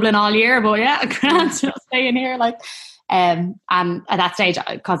Dublin all year, but yeah, I can't just stay in here. Like, and at that stage,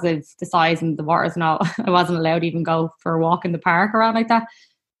 because of the size and the waters and all, I wasn't allowed to even go for a walk in the park around like that.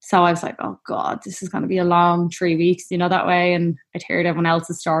 So I was like, oh God, this is going to be a long 3 weeks, that way. And I'd heard everyone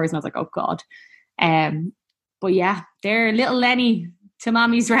else's stories, and I was like, oh God. But yeah, they're little Lenny to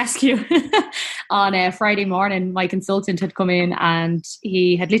mommy's rescue. On a Friday morning, my consultant had come in, and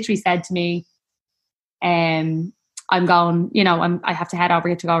he had literally said to me, I'm going, you know, I have to head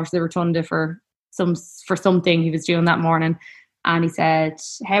over to go over to the rotunda for something he was doing that morning. And he said,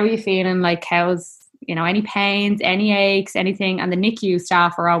 how are you feeling? Like, how's, you know, any pains, any aches, anything? And the NICU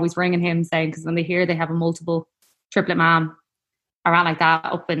staff are always ringing him saying, because when they hear they have a multiple triplet mom around like that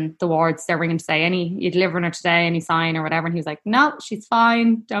up in the wards, they're ringing to say, you delivering her today, any sign or whatever? And he was like, no, she's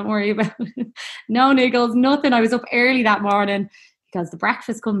fine. Don't worry about it. No niggles, nothing. I was up early that morning because the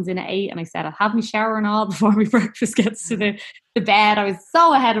breakfast comes in at 8, and I said I'll have me shower and all before my breakfast gets to the bed. I was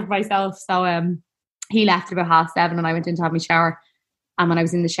so ahead of myself. So he left at about 7:30 and I went in to have me shower. And when I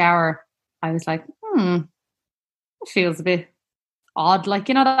was in the shower, I was like, it feels a bit odd. Like,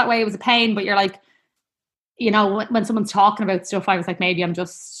 you know, that way it was a pain, but you're like, you know, when someone's talking about stuff, I was like, maybe I'm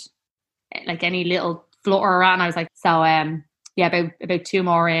just like any little flutter around. I was like, so yeah, about 2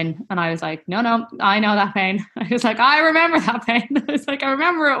 more in, and I was like, no, I know that pain. I was like, I remember that pain. I was like, I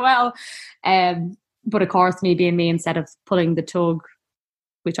remember it well. But of course, me being me, instead of pulling the tug,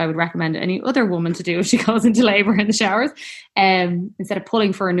 which I would recommend any other woman to do if she goes into labour in the showers, instead of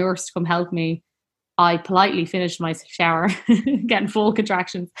pulling for a nurse to come help me, I politely finished my shower, getting full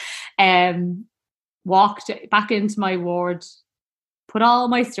contractions, walked back into my ward, put all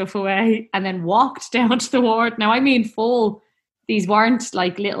my stuff away, and then walked down to the ward. Now, I mean full. These weren't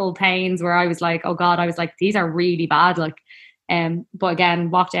like little pains where I was like, oh God, I was like, these are really bad. Like, but again,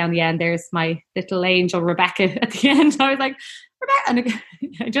 walked down the end. There's my little angel Rebecca at the end. I was like, Rebecca, and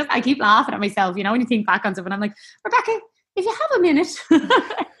I keep laughing at myself, you know, when you think back on stuff, and I'm like, Rebecca, if you have a minute,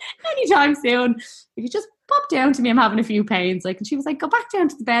 anytime soon, if you just pop down to me, I'm having a few pains. Like, and she was like, go back down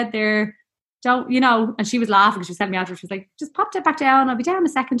to the bed there. Don't, you know, and she was laughing. She sent me after. She was like, just pop it back down. I'll be down in a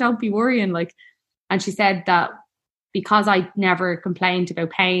second. Don't be worrying. Like, and she said that because I never complained about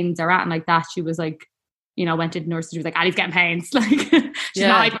pains or anything like that, she was like, you know, went to the nurse and she was like, Ali's getting pains. Like, she's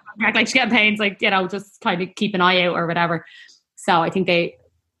not like she's getting pains, like, you know, just kind of keep an eye out or whatever. So I think they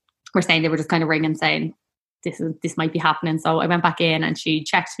were saying they were just kind of ringing saying, this might be happening. So I went back in and she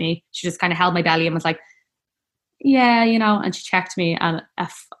checked me. She just kind of held my belly and was like, yeah, you know, and she checked me, and I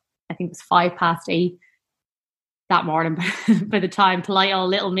think it was 8:05 that morning. By the time polite old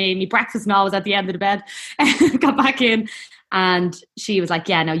little me breakfast and all was at the end of the bed, got back in, and she was like,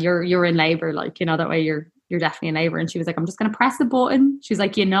 yeah, no, you're in labour, like, you know, that way you're definitely in labour. And she was like, I'm just going to press the button. She's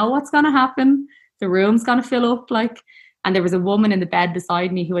like, you know what's going to happen, the room's going to fill up, like. And there was a woman in the bed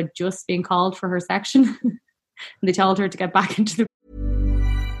beside me who had just been called for her section. And they told her to get back into the...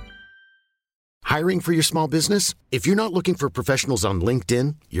 Hiring for your small business? If you're not looking for professionals on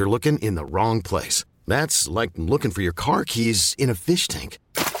LinkedIn, you're looking in the wrong place. That's like looking for your car keys in a fish tank.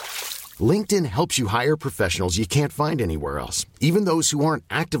 LinkedIn helps you hire professionals you can't find anywhere else, even those who aren't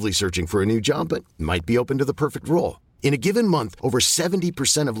actively searching for a new job but might be open to the perfect role. In a given month, over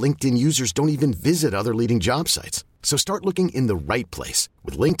 70% of LinkedIn users don't even visit other leading job sites. So start looking in the right place.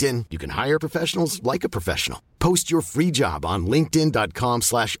 With LinkedIn, you can hire professionals like a professional. Post your free job on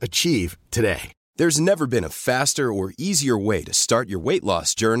linkedin.com/achieve today. There's never been a faster or easier way to start your weight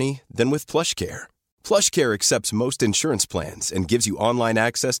loss journey than with PlushCare. PlushCare accepts most insurance plans and gives you online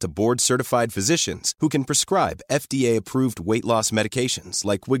access to board-certified physicians who can prescribe FDA-approved weight loss medications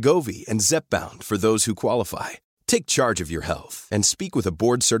like Wegovy and Zepbound for those who qualify. Take charge of your health and speak with a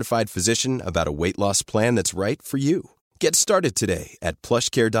board-certified physician about a weight loss plan that's right for you. Get started today at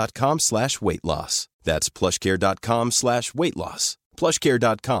plushcare.com/weightloss. That's plushcare.com/weightloss.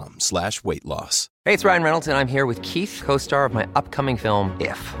 plushcare.com/weightloss. Hey, it's Ryan Reynolds, and I'm here with Keith, co-star of my upcoming film,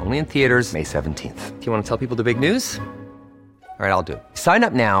 If, only in theaters May 17th. Do you want to tell people the big news? All right, I'll do it. Sign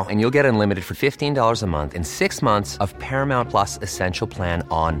up now and you'll get unlimited for $15 a month and 6 months of Paramount Plus Essential Plan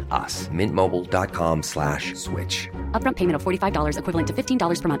on us. MintMobile.com/switch. Upfront payment of $45 equivalent to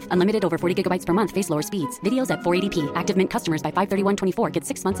 $15 per month. Unlimited over 40 gigabytes per month. Face lower speeds. Videos at 480p. Active Mint customers by 531.24 get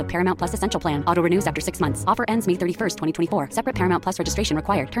 6 months of Paramount Plus Essential Plan. Auto renews after 6 months. Offer ends May 31st, 2024. Separate Paramount Plus registration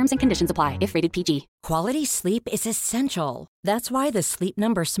required. Terms and conditions apply if rated PG. Quality sleep is essential. That's why the Sleep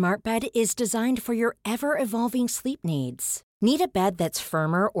Number Smart Bed is designed for your ever-evolving sleep needs. Need a bed that's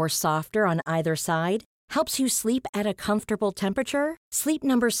firmer or softer on either side? Helps you sleep at a comfortable temperature? Sleep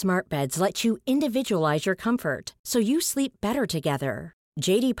Number Smart Beds let you individualize your comfort, so you sleep better together.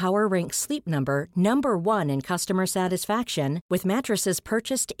 J.D. Power ranks Sleep Number #1 in customer satisfaction with mattresses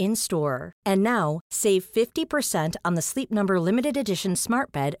purchased in-store. And now, save 50% on the Sleep Number Limited Edition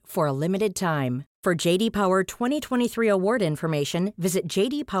Smart Bed for a limited time. For J.D. Power 2023 award information, visit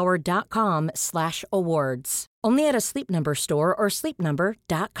jdpower.com/awards. Only at a Sleep Number store or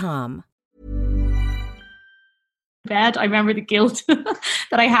sleepnumber.com. Bed. I remember the guilt that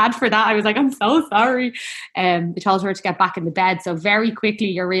I had for that. I was like, I'm so sorry. They told her to get back in the bed. So very quickly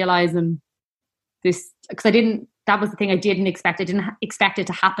you're realizing this, because that was the thing I didn't expect. I didn't expect it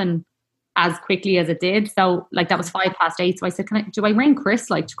to happen as quickly as it did. So like that was 8:05. So I said, do I ring Chris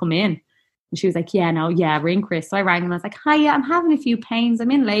like to come in? And she was like, ring Chris. So I rang him. I was like, hi, I'm having a few pains.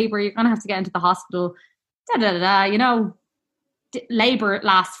 I'm in labor. You're going to have to get into the hospital. You know, labor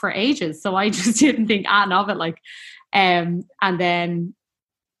lasts for ages. So I just didn't think of it. Like, and then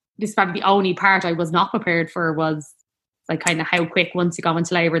this is probably the only part I was not prepared for was like kind of how quick once you go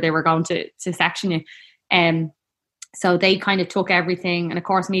into labor, they were going to section you. So they kind of took everything. And of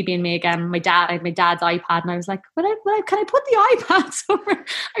course, me being me again, I had my dad's iPad, and I was like, can I put the iPad somewhere?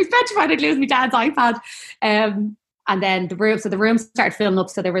 I was petrified I'd lose my dad's iPad. And then the room started filling up.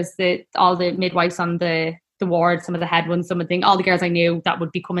 So there was all the midwives on the ward, some of the head ones, all the girls I knew that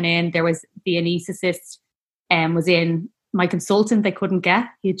would be coming in. There was the anaesthetist was in. My consultant they couldn't get.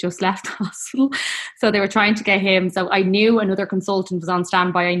 He had just left the hospital. So they were trying to get him. So I knew another consultant was on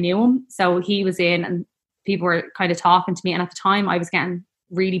standby. I knew him. So he was in, and people were kind of talking to me. And at the time I was getting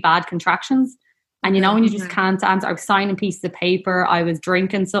really bad contractions. And you know, when you just can't answer, I was signing pieces of paper. I was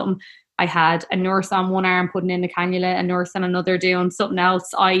drinking something. I had a nurse on one arm putting in the cannula, a nurse on another doing something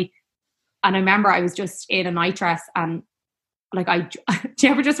else. I remember I was just in a night dress, and like, do you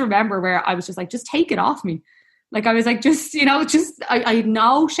ever just remember where I was just like, just take it off me? Like, I was like, I had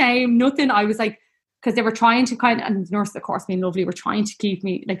no shame, nothing. I was like, because they were trying to and the nurse, of course, being lovely, were trying to keep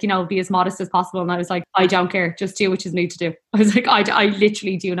me, like, you know, be as modest as possible. And I was like, I don't care. Just do what you need to do. I was like, I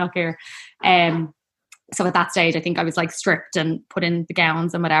literally do not care. So at that stage, I think I was like stripped and put in the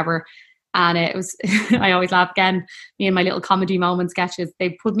gowns and whatever. And it was, I always laugh again, me and my little comedy moment sketches.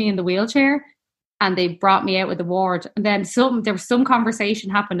 They put me in the wheelchair and they brought me out with the ward. And then there was some conversation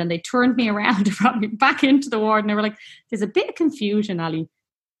happened, and they turned me around and brought me back into the ward. And they were like, there's a bit of confusion, Ali.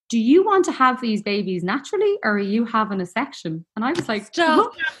 Do you want to have these babies naturally, or are you having a section? And I was like,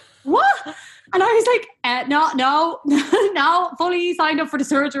 stop. What? And I was like, no, fully signed up for the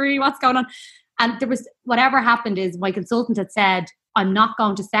surgery. What's going on? And there was, whatever happened is my consultant had said, I'm not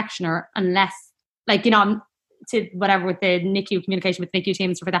going to section her unless, like, you know, to whatever with the NICU communication with NICU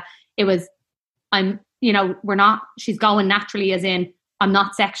team and stuff like that. It was, she's going naturally, as in, I'm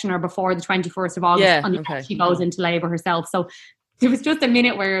not sectioning her before the 21st of August unless she goes into labour herself. So there was just a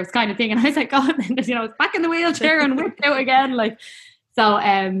minute where it was kind of thing, and I was like, oh, you know, it's back in the wheelchair and whipped out again. Like, so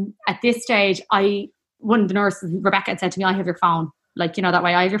at this stage, one of the nurses, Rebecca, had said to me, I have your phone. Like, you know, that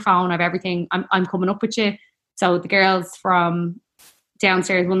way I have your phone, I have everything. I'm coming up with you. So the girls from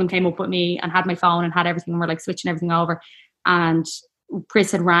downstairs, one of them came up with me and had my phone and had everything, and we're like switching everything over. And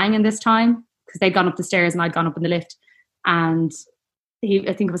Chris had rang in this time because they'd gone up the stairs and I'd gone up in the lift. And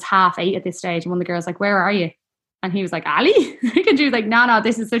I think it was 8:30 at this stage. And one of the girls like, where are you? And he was like, Ali? And she was like, no,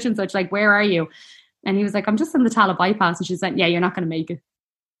 this is such and such. Like, where are you? And he was like, I'm just in the Tala bypass. And she's like, yeah, you're not going to make it.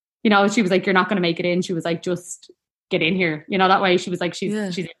 You know, she was like, you're not going to make it in. She was like, just get in here. You know, that way she was like, she's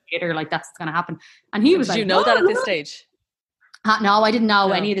in theater, like that's what's going to happen. And he was like, did you know that at this stage? No, I didn't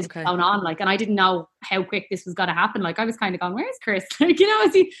know any of this was going on. Like, and I didn't know how quick this was going to happen. Like, I was kind of going, where's Chris? Like, you know,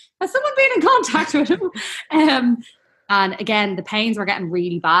 has someone been in contact with him? And again, the pains were getting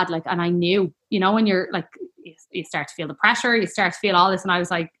really bad. Like, and I knew, you know, when you're like, you start to feel the pressure, you start to feel all this. And I was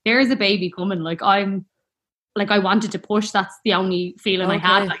like, there is a baby coming. Like, I wanted to push. That's the only feeling I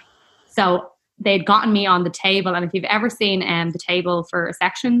had. Like, so they'd gotten me on the table. And if you've ever seen the table for a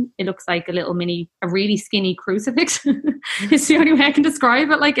section, it looks like a really skinny crucifix. It's the only way I can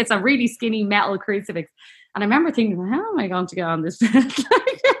describe it. Like, it's a really skinny metal crucifix. And I remember thinking, how am I going to get on this bed?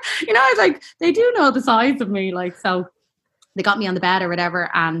 Like, you know, I was like, they do know the size of me. Like, so they got me on the bed or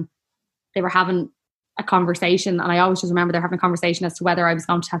whatever, and they were having a conversation. And I always just remember they're having a conversation as to whether I was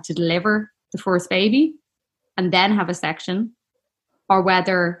going to have to deliver the first baby and then have a section, or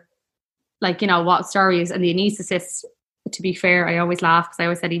whether, like, you know, what story is. And the anaesthetist, to be fair, I always laugh because I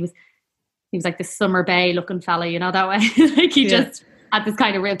always said he was like this Summer Bay looking fella, you know, that way. Like, he just had this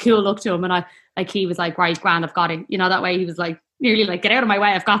kind of real cool look to him. And he was like, right, grand, I've got it. You know, that way he was like, nearly like, get out of my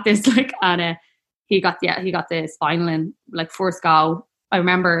way, I've got this. Like, and he got the spinal in, like, first go. I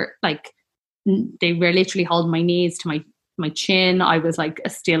remember, like, they were literally holding my knees to my chin. I was like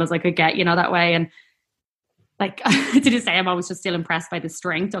as still as I could get, you know, that way. And like, to this day, I'm always just still impressed by the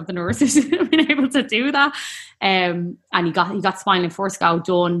strength of the nurses being able to do that. And he got spinal in first go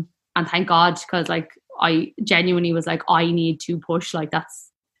done, and thank God, because like I genuinely was like, I need to push. Like,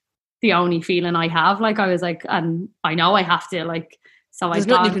 that's the only feeling I have. Like, I was like, and I know I have to, like. So there's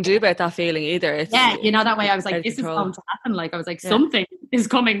nothing you can do about that feeling either. You know, that way I was like, this is going to happen. Like, I was like, something is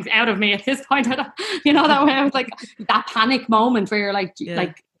coming out of me at this point. You know, that way I was like, that panic moment where you're like,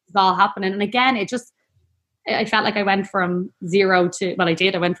 like, it's all happening. And again, I felt like I went from 0 to, well,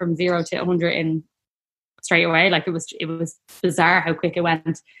 I went from 0 to 100 in straight away. Like it was bizarre how quick it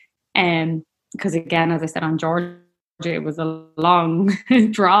went. Because again, as I said, on Georgia, it was a long,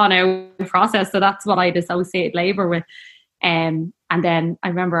 drawn out process. So that's what I'd associate labour with. And then I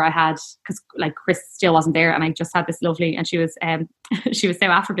remember I had, because like Chris still wasn't there, and I just had this lovely, and she was South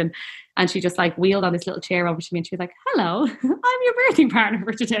African, and she just like wheeled on this little chair over to me, and she was like, "Hello, I'm your birthing partner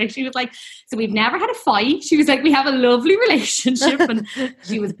for today." She was like, "So we've never had a fight." She was like, "We have a lovely relationship," and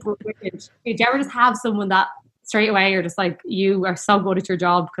she was brilliant. Did you ever just have someone that straight away you're just like, you are so good at your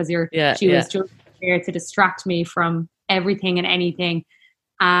job because she was just there to distract me from everything and anything.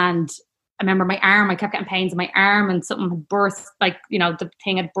 And I remember my arm, I kept getting pains in my arm, and something had burst, like, you know, the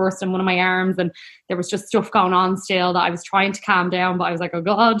thing had burst in one of my arms, and there was just stuff going on still that I was trying to calm down, but I was like, oh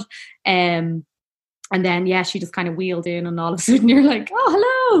God. And then, yeah, she just kind of wheeled in, and all of a sudden you're like,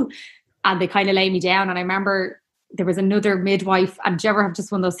 oh, hello. And they kind of lay me down. And I remember there was another midwife, and do you ever have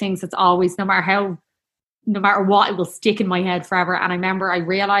just one of those things that's always, no matter what, it will stick in my head forever. And I remember I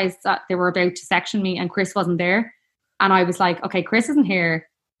realized that they were about to section me and Chris wasn't there. And I was like, okay, Chris isn't here.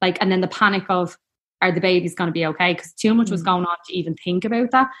 Like, and then the panic of, are the babies going to be okay? Because too much was going on to even think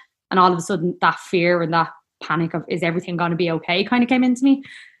about that. And all of a sudden that fear and that panic of, is everything going to be okay, kind of came into me.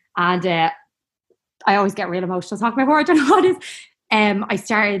 And I always get real emotional talking about her. I don't know what it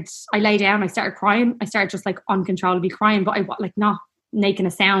is. I lay down, I started crying. I started just like uncontrollably crying, but I like not making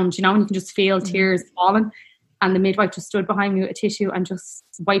a sound, you know, and you can just feel tears falling. And the midwife just stood behind me with a tissue and just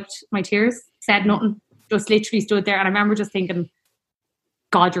wiped my tears, said nothing, just literally stood there. And I remember just thinking,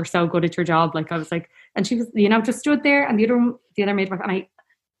 God, you're so good at your job. Like I was like, and she was, you know, just stood there, and the other midwife, and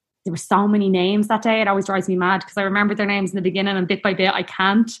there were so many names that day. It always drives me mad because I remember their names in the beginning, and bit by bit I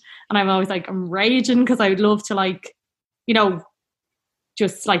can't. And I'm always like, I'm raging because I would love to, like, you know,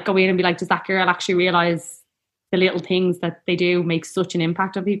 just like go in and be like, does that girl actually realize the little things that they do make such an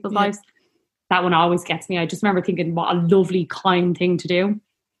impact on people's lives? That one always gets me. I just remember thinking, what a lovely, kind thing to do.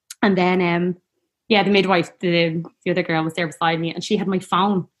 And then, the midwife, the other girl was there beside me, and she had my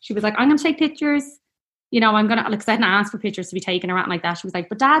phone. She was like, I'm going to take pictures. You know, I'm going to, like, 'cause I hadn't asked for pictures to be taken or anything like that. She was like,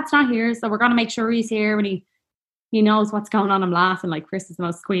 but Dad's not here, so we're going to make sure he's here when he knows what's going on. I'm laughing, like, Chris is the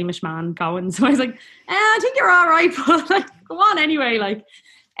most squeamish man going. So I was like, I think you're all right, but like, go on anyway. Like,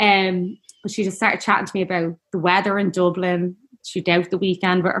 but she just started chatting to me about the weather in Dublin. She'd out the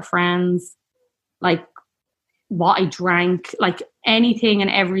weekend with her friends, like what I drank, like anything and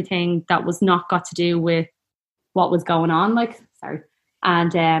everything that was not got to do with what was going on. Like, sorry.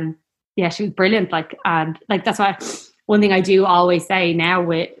 And she was brilliant. Like, and like, that's why one thing I do always say now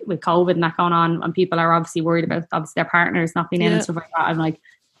with COVID and that going on, and people are obviously worried about obviously their partners not being in and stuff like that. I'm like,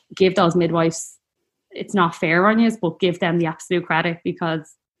 give those midwives, it's not fair on you, but give them the absolute credit,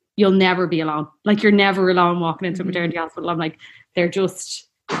 because you'll never be alone. Like, you're never alone walking into a maternity hospital. I'm like, they're just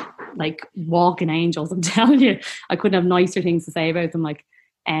like walking angels. I'm telling you, I couldn't have nicer things to say about them. Like,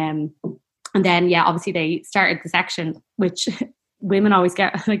 and then obviously they started the section, which women always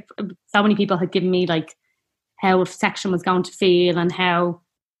get, like, so many people had given me like how a section was going to feel, and how,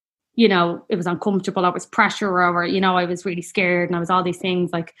 you know, it was uncomfortable, there was pressure, or, you know, I was really scared, and I was all these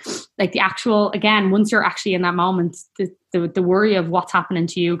things, like the actual, again, once you're actually in that moment, the worry of what's happening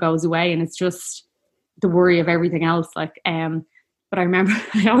to you goes away, and it's just the worry of everything else. Like, but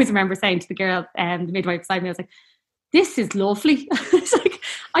I always remember saying to the girl, the midwife beside me, I was like, this is lovely. It's like,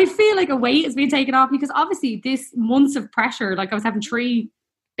 I feel like a weight has been taken off, because obviously this months of pressure, like I was having 3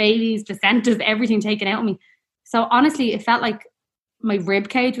 babies, placentas, everything taken out of me. So honestly, it felt like my rib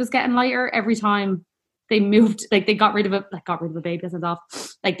cage was getting lighter every time they moved, like they got rid of a baby, as off.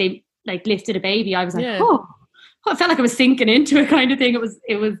 Like they like lifted a baby. I was like, oh, I felt like I was sinking into it, kind of thing.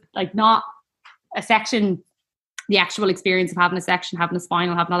 It was like not a section. The actual experience of having a section, having a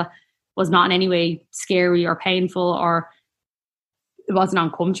spinal, having all that, was not in any way scary or painful, or it wasn't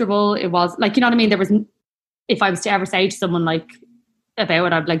uncomfortable. It was like, you know what I mean? There was, if I was to ever say to someone like about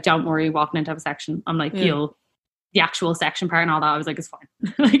it, I'd be like, don't worry, walking into a section. I'm like, the actual section part and all that, I was like, it's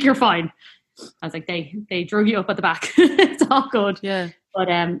fine. Like, you're fine. I was like, they drug you up at the back. It's all good. Yeah. But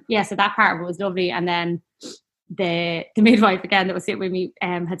so that part of it was lovely. And then the midwife again that was sitting with me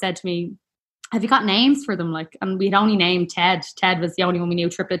had said to me, have you got names for them? Like, and we'd only named Ted. Ted was the only one we knew.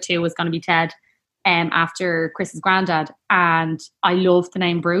 Triplet 2 was going to be Ted, after Chris's granddad. And I loved the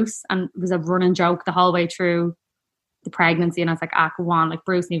name Bruce, and it was a running joke the whole way through the pregnancy. And I was like, go on, like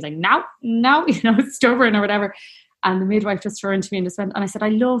Bruce. And he was like, no, you know, stubborn or whatever. And the midwife just turned to me and just went, and I said, I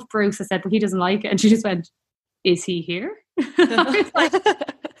love Bruce. I said, but he doesn't like it. And she just went, is he here? I was like,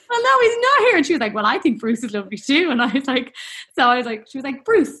 well, no, he's not here. And she was like, well, I think Bruce is lovely too. And I was like, she was like,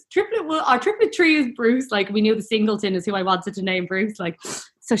 Bruce, triplet 3 is Bruce. Like, we knew the singleton is who I wanted to name Bruce. Like,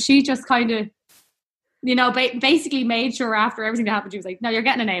 so she just kind of basically made sure after everything that happened, she was like, no, you're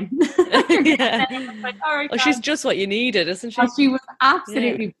getting a name. You're getting a name. I was like, all right, Oh, she's just what you needed, isn't she? oh, she was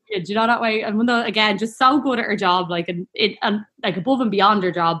absolutely brilliant, you know, that way. And again, just so good at her job, like, and like above and beyond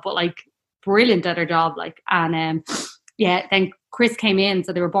her job, but like brilliant at her job, like. And then Chris came in,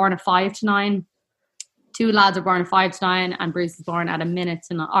 so they were born at 5 to 9. 2 lads were born at 5 to 9, and Bruce was born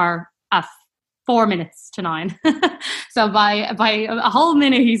at 4 minutes to 9. So by a whole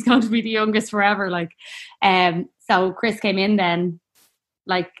minute, he's going to be the youngest forever. Like, so Chris came in then,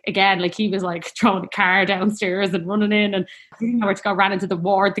 like, again, like he was like throwing a car downstairs and running in, and he didn't know where to go, ran into the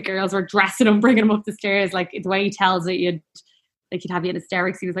ward. The girls were dressing him, bringing him up the stairs. Like, the way he tells it, he'd have you in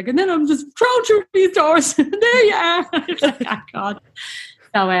hysterics. He was like, and then I'm just thrown through these doors. There you are. Like, oh God.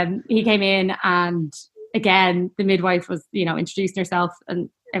 So he came in, and again, the midwife was, introducing herself and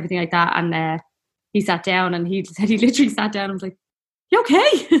everything like that. And he sat down, and he literally sat down and was like, you okay?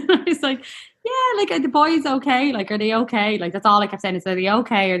 I was like, yeah, like, are the boys okay? Like, are they okay? Like, that's all I kept saying is, are they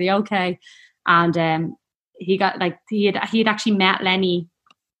okay? Are they okay? And he got, like, he had actually met Lenny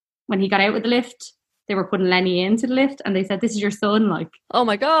when he got out of the lift. They were putting Lenny into the lift, and they said, this is your son. Like, oh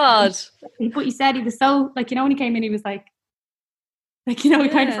my God. But he said he was so, like, when he came in, he was like, he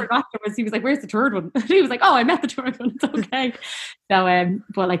kind of forgot there was, he was like, where's the third one? He was like, oh, I met the third one. It's okay. So,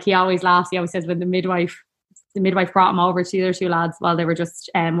 but like, he always laughs. He always says when the midwife brought him over to the other 2 lads while they were just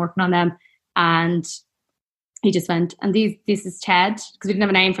working on them. And he just went, and this is Ted, because we didn't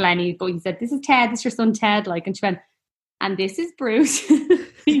have a name for Lenny, but he said, this is Ted, this is your son Ted. Like, and she went, and this is Bruce.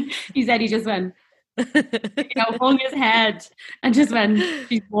 he said he just went, hung his head and just went,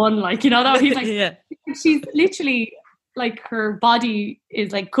 she's won. Like, he's like, she's literally, like, her body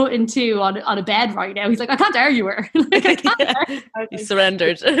is like cut in 2 on a bed right now. He's like, I can't argue her. Like, I can't argue. He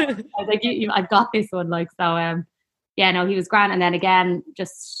surrendered. I was like, I've got this one. Like, so, he was grand. And then again,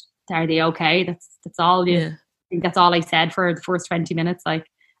 just, are they okay? That's all. I think that's all I said for the first 20 minutes. Like,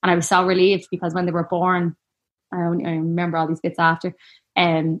 and I was so relieved, because when they were born, I remember all these bits after,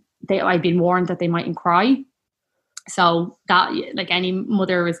 I'd been warned that they mightn't cry. So that, like, any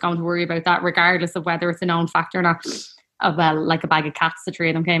mother is going to worry about that, regardless of whether it's a known factor or not. Like a bag of cats, the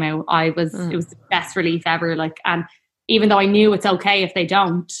 3 of them came out. It was the best relief ever. Like, and even though I knew it's okay if they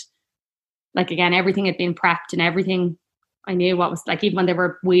don't, like, again, everything had been prepped and everything. I knew what was, like, even when they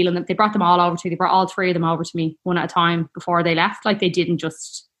were wheeling them, they brought them all over to me. They brought all 3 of them over to me one at a time before they left. Like, they didn't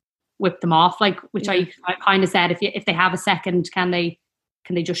just whip them off, like, which I kind of said, if they have a second, can they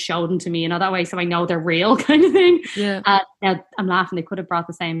just show them to me, that way, so I know they're real, kind of thing. Yeah. Now I'm laughing, they could have brought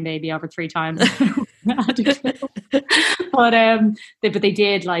the same baby over 3 times. But they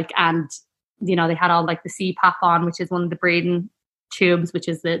did, like, and they had all, like, the CPAP on, which is one of the breathing tubes, which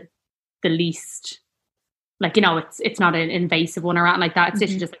is the least, like, it's not an invasive one or anything like that. It's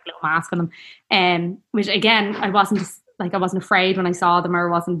literally just like a little mask on them. Which, again, I wasn't afraid when I saw them, or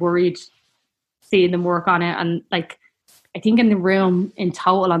wasn't worried seeing them work on it. And, like, I think in the room in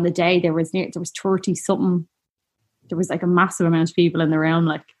total on the day, there was 30 something. There was, like, a massive amount of people in the room,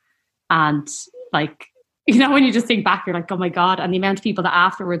 like, and, like, when you just think back, you're like, oh my God. And the amount of people that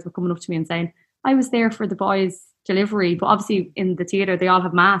afterwards were coming up to me and saying, I was there for the boys' delivery, but obviously in the theatre they all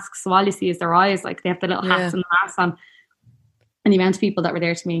have masks, so all you see is their eyes, like, they have the little hats and the masks on. And the amount of people that were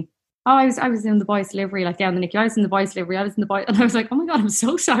there to me, oh, I was in the boys' delivery, like, down the NICU, I was in the boys' delivery, I was in the boys, and I was like, oh my God, I'm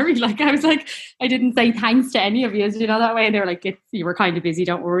so sorry. Like, I was like, I didn't say thanks to any of you, that way. And they were like, you were kind of busy,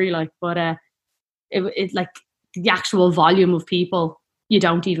 don't worry. Like, but it like, the actual volume of people, you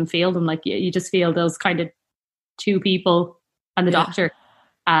don't even feel them. Like, you just feel those kind of 2 people and the doctor.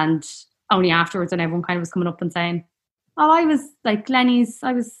 And only afterwards, and everyone kind of was coming up and saying, oh, I was, like, I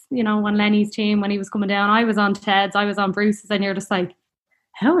was on Lenny's team when he was coming down, I was on Ted's, I was on Bruce's. And you're just like,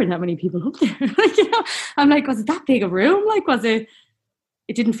 how are that many people up there? Like, I'm like, was it that big a room? Like, was it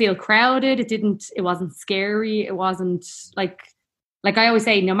didn't feel crowded, it wasn't scary, it wasn't like I always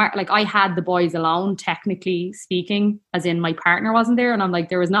say, no matter, like, I had the boys alone, technically speaking, as in my partner wasn't there, and I'm like,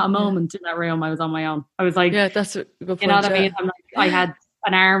 there was not a moment in that room I was on my own. I was like, yeah, that's a good point. You know what I mean? I'm like, I had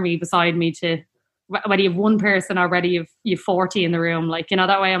an army beside me, to whether you have 1 person or whether you've 40 in the room, like,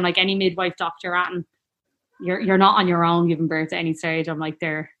 that way. I'm like, any midwife, doctor, and you're not on your own giving birth at any stage. I'm like,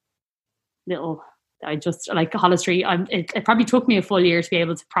 they're little, I just, like, Hollis Street, it probably took me a full year to be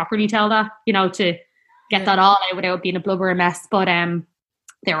able to properly tell that, to get that all out without being a blubber mess. But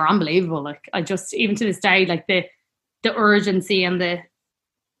they were unbelievable. Like, I just, even to this day, like, the urgency and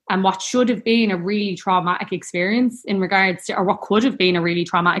what should have been a really traumatic experience in regards to, or what could have been a really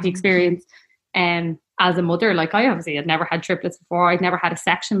traumatic experience as a mother. Like, I obviously had never had triplets before, I'd never had a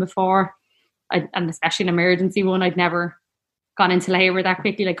section before, and especially an emergency one. I'd never gone into labour that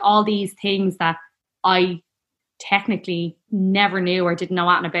quickly. Like, all these things that I technically never knew or didn't know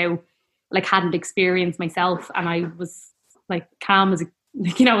anything about, like hadn't experienced myself. And I was like calm as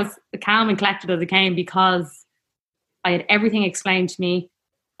as calm and collected as it came, because I had everything explained to me.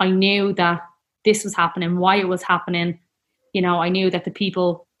 I knew that this was happening, why it was happening. I knew that the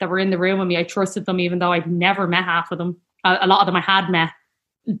people that were in the room with me, I trusted them, even though I'd never met half of them. A lot of them I had met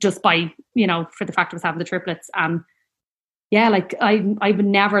just by, for the fact I was having the triplets. And yeah, like I would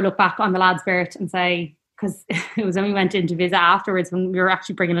never look back on the lad's birth and say, because it was when we went in to visit afterwards, when we were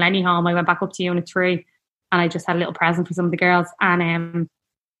actually bringing Lenny home, I went back up to Unit 3 and I just had a little present for some of the girls. And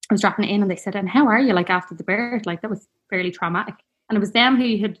I was dropping it in and they said, and how are you, like, after the birth? Like, that was fairly traumatic. And it was them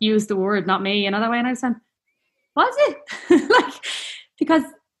who had used the word, not me, that way. And I was saying, was it? Like, because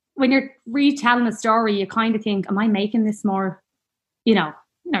when you're retelling a story, you kind of think, am I making this more,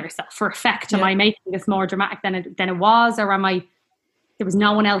 yourself for effect? Am I making this more dramatic than it was? Or there was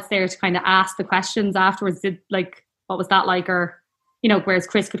no one else there to kind of ask the questions afterwards? What was that like? Or, whereas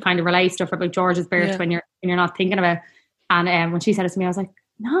Chris could kind of relay stuff about George's birth when you're not thinking about it. And when she said it to me, I was like,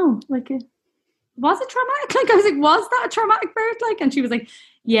 no, like, was it traumatic? Like, I was like, was that a traumatic birth? Like, and she was like,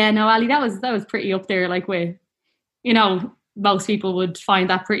 yeah, no, Ali, that was pretty up there. Like, with, most people would find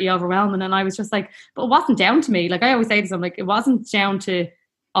that pretty overwhelming. And I was just like, but it wasn't down to me. Like, I always say to them, like, it wasn't down to,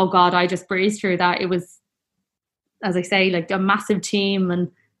 oh God, I just breezed through that. It was, as I say, like a massive team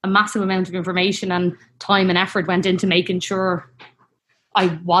and a massive amount of information and time and effort went into making sure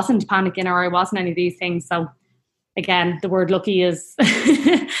I wasn't panicking or I wasn't any of these things. So again, the word lucky is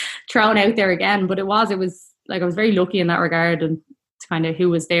thrown out there again, but it was like, I was very lucky in that regard, and it's kind of who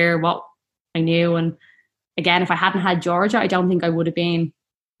was there, what I knew. And again, if I hadn't had Georgia, I don't think I would have been,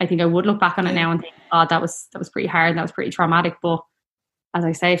 I think I would look back on it now and think, oh, that was pretty hard and that was pretty traumatic. But as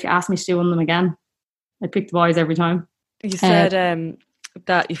I say, if you ask me to do one of them again, I'd pick the boys every time. You said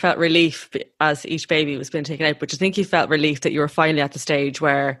that you felt relief as each baby was being taken out, but do you think you felt relief that you were finally at the stage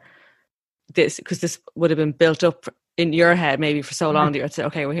where because this would have been built up in your head maybe for so long that you'd say,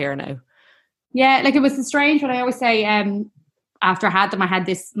 okay, we're here now? Yeah, like, it was strange when I always say, after I had them, I had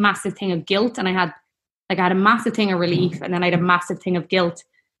this massive thing of guilt, and I had a massive thing of relief, and then I had a massive thing of guilt.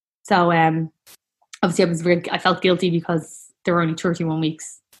 So obviously I felt guilty because there were only 31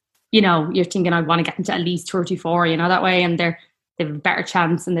 weeks. You're thinking I'd want to get them to at least 34, that way, and they have a better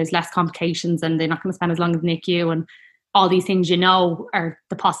chance and there's less complications and they're not going to spend as long as NICU and all these things, are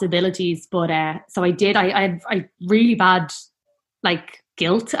the possibilities. But so I did. I had really bad like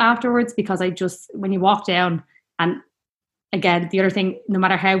guilt afterwards, because I just, when you walk down, and again, the other thing, no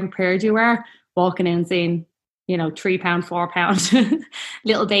matter how prepared you are, walking in and seeing, 3 pound, 4 pound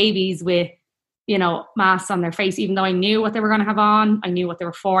little babies with, masks on their face, even though I knew what they were going to have on, I knew what they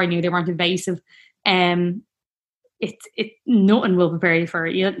were for, I knew they weren't invasive. It nothing will prepare you for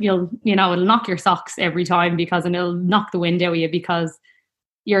it. You'll it'll knock your socks every time, and it'll knock the wind out of you, because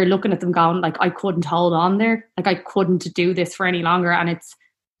you're looking at them going, like, I couldn't hold on there. Like, I couldn't do this for any longer. And it's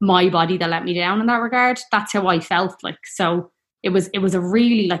my body that let me down in that regard. That's how I felt. Like, so it was a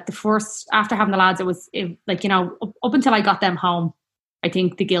really, like, the first, after having the lads, up until I got them home, I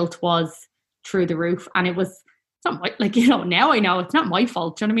think the guilt was through the roof. And it's not now I know it's not my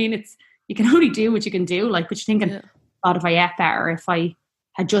fault. Do you know what I mean? You can only do what you can do. Like, but you're thinking, God, if I ate better, if I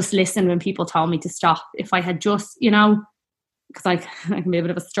had just listened when people told me to stop, if I had just, because I can be a bit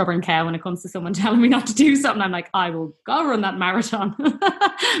of a stubborn cow when it comes to someone telling me not to do something. I'm like, I will go run that marathon,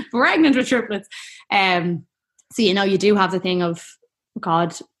 pregnant with triplets. So, you do have the thing of,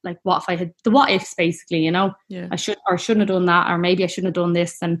 God, like, what if I had the what ifs, basically, I should or shouldn't have done that, or maybe I shouldn't have done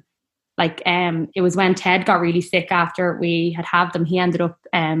this. And like, it was when Ted got really sick after we had them, he ended up,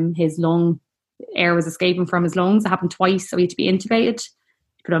 his air was escaping from his lungs. It happened twice. So he had to be intubated,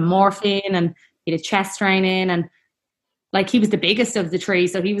 put on morphine, and he had a chest drain in. And like, he was the biggest of the three.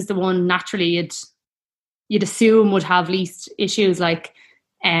 So he was the one naturally you'd assume would have least issues. Like,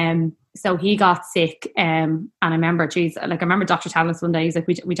 so he got sick. And I remember, I remember Dr. telling us one day, he's like,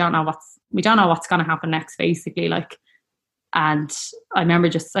 we don't know what's going to happen next, basically. Like, and I remember,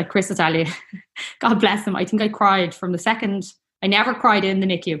 just like Chris will tell you, God bless him, I think I cried from the second. I never cried in the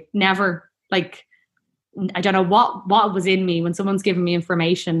NICU. Never. Like, I don't know what was in me when someone's giving me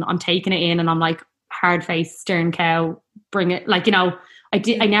information. I'm taking it in and I'm like, hard face, stern cow, bring it. Like, I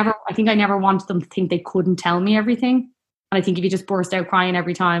think I never wanted them to think they couldn't tell me everything. And I think if you just burst out crying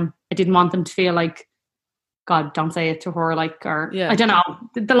every time, I didn't want them to feel like, God, don't say it to her. Like, or I don't know.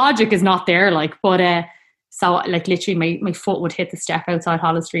 The logic is not there. Like, but, so like, literally my foot would hit the step outside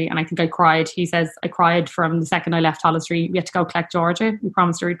Holles Street, and I think I cried. He says I cried from the second I left Holles Street. We had to go collect Georgia. We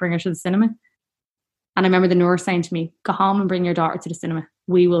promised her we'd bring her to the cinema. And I remember the nurse saying to me, go home and bring your daughter to the cinema.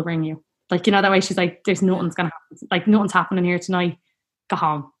 We will bring you. Like, you know, that way she's like, there's nothing's going to happen. Like, nothing's happening here tonight. Go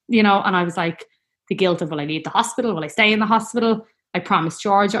home. You know, and I was like, the guilt of, will I leave the hospital? Will I stay in the hospital? I promised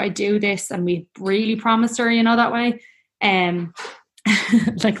Georgia I'd do this, and we really promised her, you know, that way.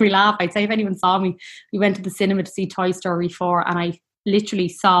 Like, we laugh. I'd say if anyone saw me, we went to the cinema to see Toy Story 4, and I literally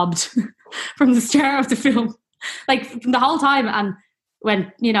sobbed from the start of the film, like the whole time. And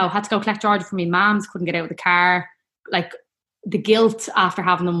when, you know, had to go collect Georgia from my mum's, couldn't get out of the car, like the guilt after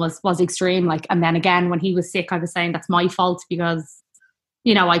having them was extreme. Like, and then again, when he was sick, I was saying that's my fault because,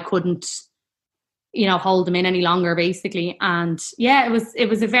 you know, I couldn't, you know, hold them in any longer, basically. And yeah, it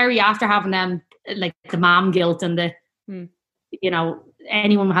was a very, after having them, like the mom guilt and the, you know,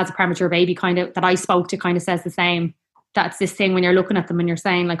 anyone who has a premature baby kind of, that I spoke to kind of says the same. That's this thing when you're looking at them and you're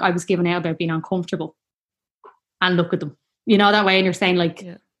saying, like, I was giving out about being uncomfortable, and look at them, you know, that way. And you're saying, like,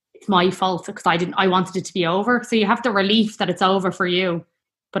 it's my fault because I wanted it to be over. So you have the relief that it's over for you,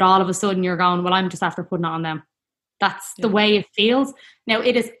 but all of a sudden you're going, well, I'm just after putting it on them. That's the way it feels. Now,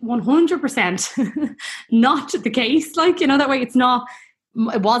 it is 100% not the case. Like, you know, that way it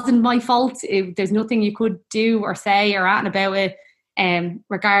wasn't my fault. There's nothing you could do or say or at about it.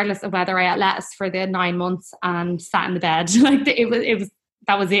 Regardless of whether I ate lettuce for the 9 months and sat in the bed, like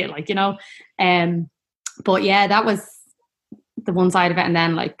that was it, like, you know. But yeah, that was the one side of it. And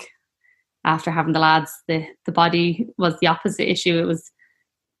then, like, after having the lads, the body was the opposite issue. It was,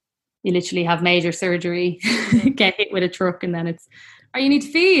 you literally have major surgery, get hit with a truck, and then it's, or you need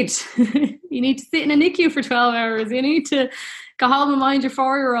to feed, you need to sit in a NICU for 12 hours, you need to go home and mind your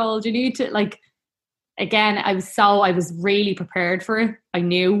 4-year-old, you need to, like, again, I was really prepared for it. I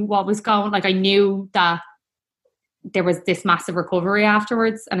knew what was going, like, I knew that there was this massive recovery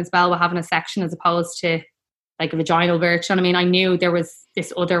afterwards, and as well with having a section as opposed to like a vaginal birth. You know what I mean? I knew there was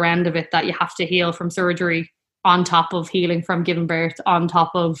this other end of it, that you have to heal from surgery on top of healing from giving birth, on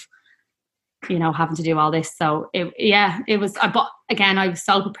top of, you know, having to do all this. So it was, but again, I was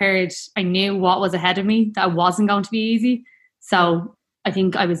so prepared. I knew what was ahead of me, that it wasn't going to be easy. So I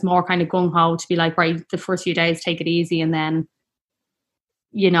think I was more kind of gung-ho to be like, right, the first few days, take it easy, and then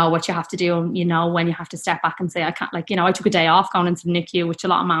you know what you have to do, and you know when you have to step back and say, I can't, like, you know, I took a day off going into the NICU, which a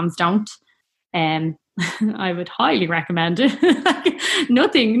lot of moms don't. I would highly recommend it. Like,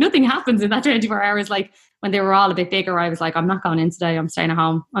 nothing happens in that 24 hours. Like, when they were all a bit bigger, I was like, I'm not going in today, I'm staying at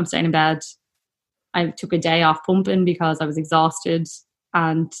home, I'm staying in bed. I took a day off pumping because I was exhausted,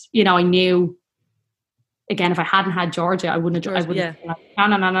 and you know, I knew, again, if I hadn't had Georgia, I wouldn't have, no,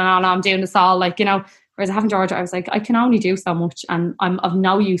 I'm doing this all, like, you know. Whereas having Georgia, I was like, I can only do so much, and I'm of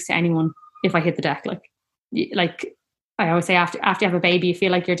no use to anyone if I hit the deck. Like I always say, after you have a baby, you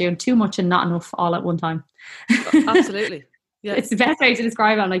feel like you're doing too much and not enough all at one time. Absolutely. Yeah. It's the best way to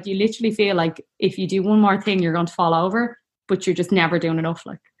describe it. Like, you literally feel like if you do one more thing, you're going to fall over, but you're just never doing enough.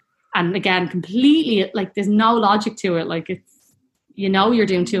 Like, and again, completely, like, there's no logic to it. Like, it's, you know, you're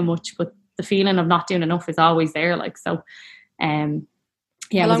doing too much, but the feeling of not doing enough is always there. Like, so, yeah.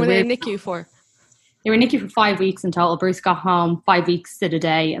 How long were they in NICU for? They were in NICU for 5 weeks in total. Bruce got home 5 weeks to the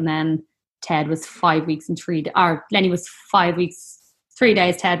day, and then Ted was 5 weeks and 3 days. Or Lenny was 5 weeks, 3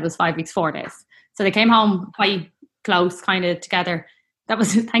 days. Ted was 5 weeks, 4 days. So they came home quite close, kind of together. That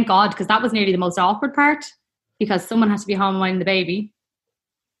was, thank God, because that was nearly the most awkward part, because someone had to be home minding the baby,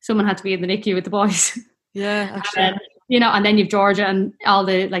 someone had to be in the NICU with the boys. Yeah, actually. And, you know, and then you've Georgia and all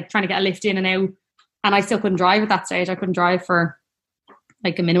the, like, trying to get a lift in and out. And I still couldn't drive at that stage. I couldn't drive for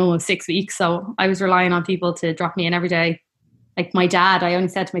like a minimum of 6 weeks. So I was relying on people to drop me in every day. Like, my dad, I only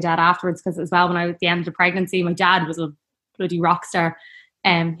said to my dad afterwards, because as well, when I was at the end of the pregnancy, my dad was a bloody rock star.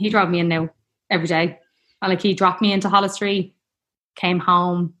 He drove me in now every day. And like, he dropped me into Holles Street, came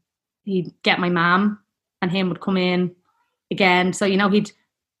home, he'd get my mum, and him would come in again. So, you know, he'd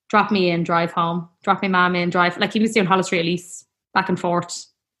drop me in, drive home, drop my mum in, drive. Like, he was doing Holles Street at least back and forth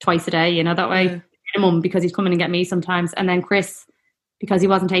twice a day, you know, that way, minimum, because he'd come in and get me sometimes. And then Chris, because he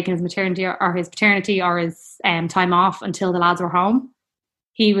wasn't taking his maternity or his paternity or his time off until the lads were home,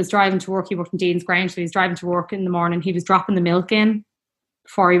 he was driving to work. He worked in Dean's Grange, so he was driving to work in the morning. He was dropping the milk in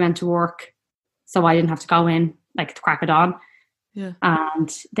before he went to work, so I didn't have to go in, like, at the crack of dawn. Yeah. And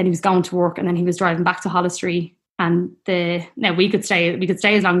then he was going to work, and then he was driving back to Holles Street. And now we could stay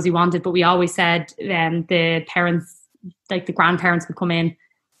as long as we wanted, but we always said the parents, like the grandparents, would come in,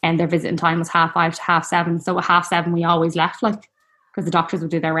 and their visiting time was 5:30 to 7:30. So at 7:30 we always left, like, because the doctors would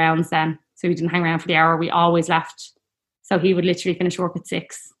do their rounds then. So we didn't hang around for the hour. We always left. So he would literally finish work at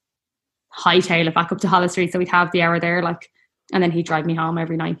 6, hightail it back up to Holles Street. So we'd have the hour there, like, and then he'd drive me home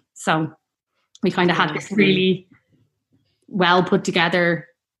every night. So we kind of had this really well put together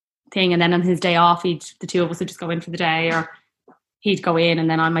thing. And then on his day off, the two of us would just go in for the day, or he'd go in, and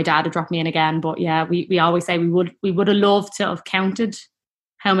then my dad would drop me in again. But yeah, we always say we would have loved to have counted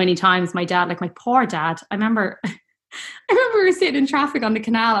how many times my dad, like my poor dad, I remember we were sitting in traffic on the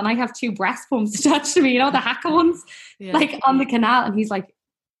canal, and I have 2 breast pumps attached to me, the Haka ones, like on the canal, and he's like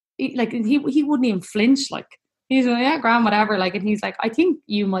he wouldn't even flinch, like he's like, yeah, grand, whatever, like, and he's like, I think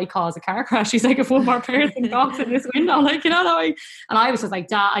you might cause a car crash. He's like, if one more person goes in this window, like, that way. And I was just like,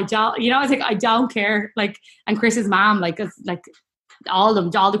 Dad, I don't, I was like, I don't care, like. And Chris's mom, like all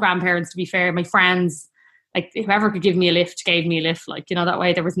the grandparents, to be fair, my friends, like whoever could give me a lift gave me a lift, like, that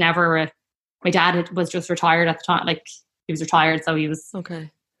way. There was never my dad was just retired at the time, like he was retired, so he was okay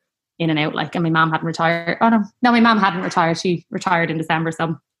in and out, like. And my mom hadn't retired. Oh no, my mom hadn't retired. She retired in December,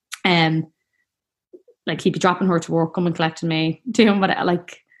 so like he'd be dropping her to work, coming collecting me, doing what,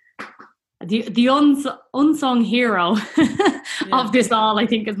 like the unsung hero of this all, I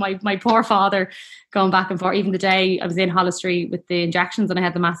think, is my poor father, going back and forth. Even the day I was in Holles Street with the injections and I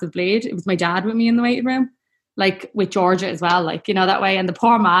had the massive bleed, it was my dad with me in the waiting room, like with Georgia as well, like, that way. And the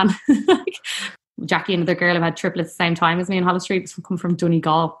poor man, like, Jackie, another girl who had triplets at the same time as me in Holles Street, was come from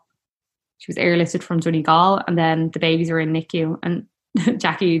Donegal. She was airlifted from Donegal, and then the babies were in NICU. And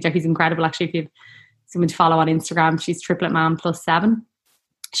Jackie's incredible, actually. If you've someone to follow on Instagram, she's triplet mom +7.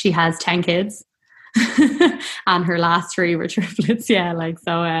 She has 10 kids, and her last 3 were triplets. Yeah, like,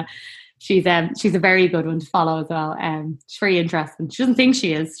 so she's a very good one to follow as well. She's very interesting. She doesn't think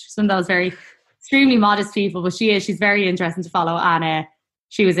she is. She's one of those very extremely modest people, but she is. She's very interesting to follow. And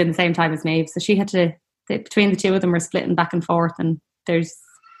she was in the same time as Maeve, so she had to. Between the 2 of them, were splitting back and forth. And there's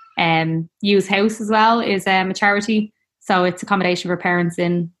Use House as well, is a charity, so it's accommodation for parents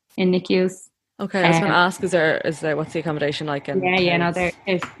in NICUs. Okay, I was going to ask, is there what's the accommodation like?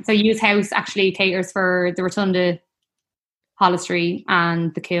 So Use House actually caters for the Rotunda, Holles Street,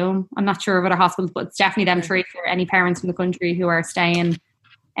 and the Coombe. I'm not sure of other hospitals, but it's definitely them 3 for any parents in the country who are staying,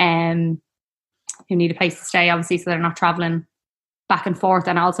 who need a place to stay, obviously, so they're not travelling back and forth.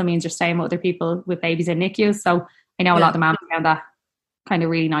 And also means you're staying with other people with babies in NICUs. So I know a lot of the mums found that kind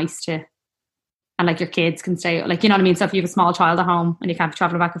of really nice to. And like your kids can stay, like, you know what I mean? So if you have a small child at home and you can't be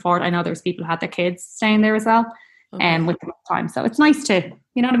traveling back and forth, I know there's people who had their kids staying there as well, with them at the time. So it's nice to,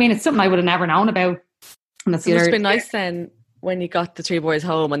 you know what I mean? It's something I would have never known about. And that's it's been nice then when you got the 3 boys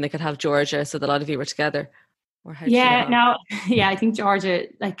home and they could have Georgia, so that a lot of you were together. Or how I think Georgia,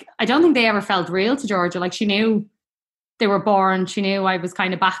 like, I don't think they ever felt real to Georgia. Like, she knew they were born. She knew I was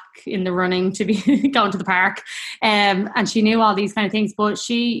kind of back in the running to be going to the park. And she knew all these kind of things. But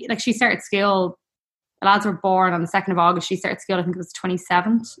she started school. The lads were born on the 2nd of August. She started school, I think it was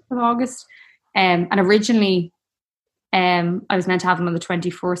 27th of August. And originally, I was meant to have them on the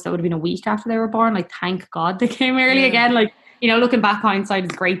 21st. That would have been a week after they were born. Like, thank God they came early again. Like, looking back, hindsight is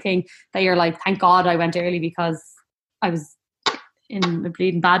a great thing that you're like, thank God I went early, because I was in a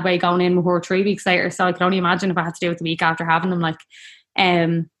bleeding bad way going in with her 3 weeks later. So I could only imagine if I had to do it the week after having them. Like,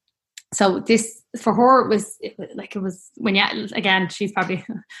 so this for her was like, it was when, again, she's probably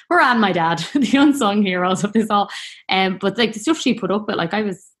her and my dad, the unsung heroes of this all. But like the stuff she put up with, like, I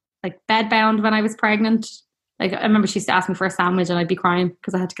was like bedbound when I was pregnant. Like, I remember she used to ask me for a sandwich and I'd be crying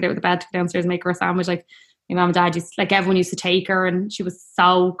because I had to get out of the bed to go downstairs and make her a sandwich. Like, my mum and dad everyone used to take her, and she was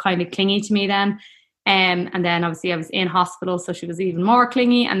so kind of clingy to me then. And then obviously I was in hospital, so she was even more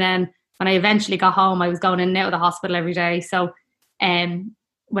clingy. And then when I eventually got home, I was going in and out of the hospital every day. So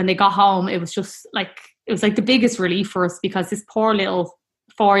when they got home, it was just like, it was like the biggest relief for us, because this poor little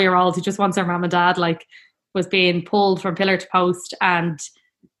 4-year-old who just wants her mum and dad, like, was being pulled from pillar to post. And,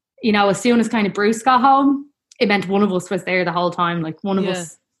 as soon as kind of Bruce got home, it meant one of us was there the whole time. Like, one of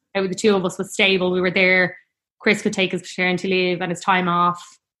us, out of the 2 of us, was stable. We were there. Chris could take his paternity leave and his time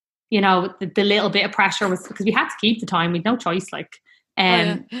off. The little bit of pressure was because we had to keep the time. We had no choice. Like,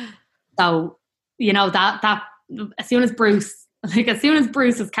 so, that as soon as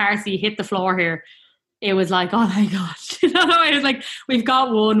Bruce's car seat hit the floor here, it was like, oh my gosh, it was like, we've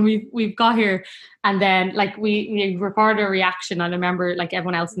got one, we've got here. And then like we recorded a reaction, and I remember like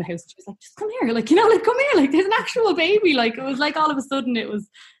everyone else in the house was like, just come here, like, like, come here, like, there's an actual baby. Like, it was like all of a sudden it was,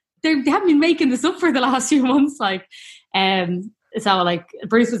 they haven't been making this up for the last few months. Like, so like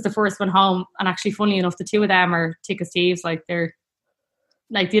Bruce was the first one home, and actually funnily enough, the 2 of them are thick as thieves. Like, they're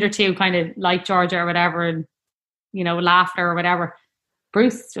like, the other 2 kind of like Georgia or whatever, and laughter or whatever.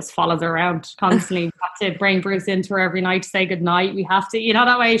 Bruce just follows her around constantly. We have to bring Bruce into her every night to say goodnight. We have to,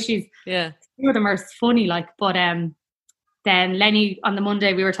 that way she's, 2 of them are funny, like. But then Lenny, on the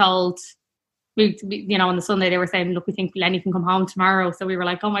Monday, we were told, on the Sunday they were saying, look, we think Lenny can come home tomorrow. So we were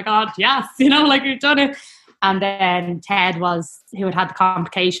like, oh my God, yes, like, we've done it. And then Ted was who had the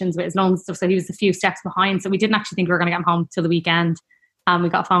complications with his lungs and stuff, so he was a few steps behind. So we didn't actually think we were going to get him home till the weekend. And we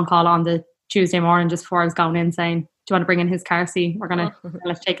got a phone call on the Tuesday morning just before I was going in saying, do you want to bring in his car seat? We're going to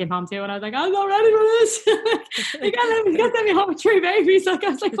let's take him home too. And I was like, I'm not ready for this. You can't send me home with 3 babies. Like, I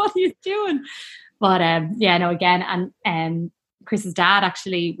was like, what are you doing? But again. And Chris's dad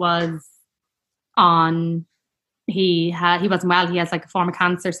actually was on, he wasn't well. He has like a form of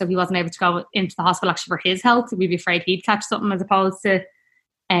cancer. So he wasn't able to go into the hospital actually for his health. We'd be afraid he'd catch something as opposed to,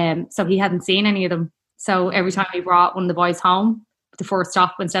 so he hadn't seen any of them. So every time we brought one of the boys home, the first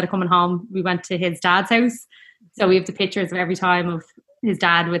stop, instead of coming home, we went to his dad's house. So we have the pictures of every time of his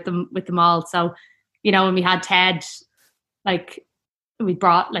dad with them all. So, when we had Ted, like we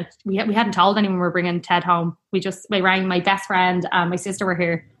brought, like we hadn't told anyone we were bringing Ted home. We rang my best friend and my sister were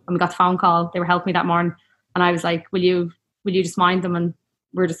here and we got the phone call. They were helping me that morning. And I was like, will you just mind them? And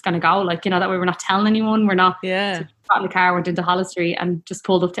we're just going to go. Like, that way we're not telling anyone. We're not. Yeah. So we got in the car, went into Holles Street and just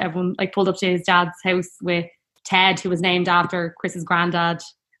pulled up to everyone, like pulled up to his dad's house with Ted, who was named after Chris's granddad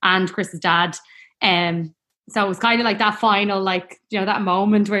and Chris's dad. So it was kind of like that final, like, that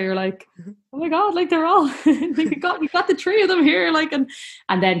moment where you're like, oh my God, like they're all, like we got the 3 of them here, like, and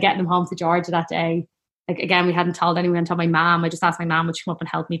then getting them home to Georgia that day. Like, again, we hadn't told anyone until my mom. I just asked my mom would she come up and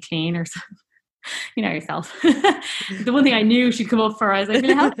help me clean or something. Yourself. The one thing I knew she'd come up for, I was like, will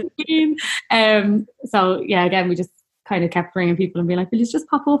you help me clean? So yeah, again, we just kind of kept bringing people and being like, will you just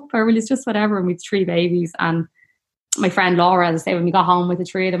pop up or will you just whatever? And we had 3 babies. And my friend Laura, as I say, when we got home with the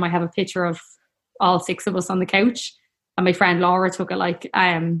 3 of them, I have a picture of all 6 of us on the couch. And my friend Laura took it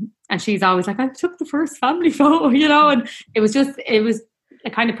and she's always like, I took the first family photo, and it was a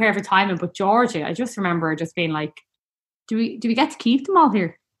kind of perfect timing. But Georgia, I just remember her just being like, do we get to keep them all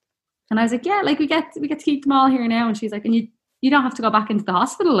here? And I was like, yeah, like we get to keep them all here now. And she's like, and you don't have to go back into the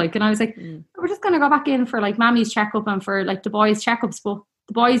hospital. Like, and I was like, we're just going to go back in for like Mammy's checkup and for like the boys' checkups. But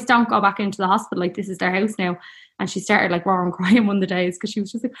the boys don't go back into the hospital. Like, this is their house now. And she started like roaring crying one of the days because she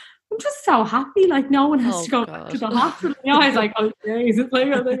was just like, I'm just so happy. Like, no one has to go back to the hospital. I was like, oh, days. It's like,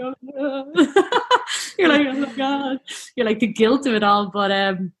 oh, you're like, oh my God. You're like the guilt of it all.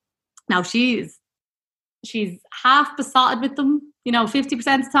 But now she's half besotted with them.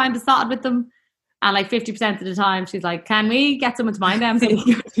 50% of the time besotted with them. And like 50% of the time she's like, can we get someone to mind them? Like,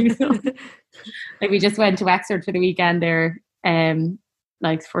 we just went to Wexford for the weekend there.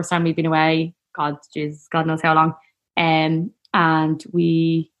 Like the first time we've been away, God knows how long. And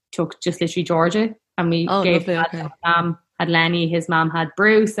we took just literally Georgia and we gave my mom had Lenny, his mom had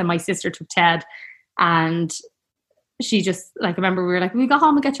Bruce, and my sister took Ted. And she just, like, I remember we were like, we go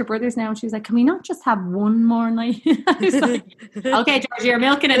home and get your brothers now. And she was like, can we not just have one more night? I was like, okay, Georgia, you're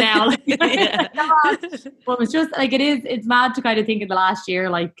milking it now. Like, but it was just like, it's mad to kind of think in the last year,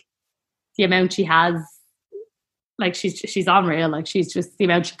 like the amount she has, like she's unreal. Like, she's just the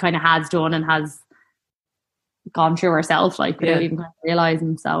amount she kind of has done and has gone through herself, like without even kind of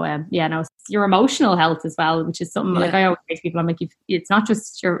realizing. So it's your emotional health as well, which is something like I always say to people, I'm like, it's not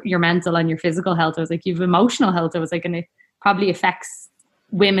just your mental and your physical health. I was like, you've emotional health. I was like, and it probably affects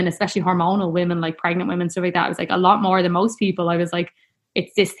women, especially hormonal women, like pregnant women, stuff like that. I was like, a lot more than most people. I was like,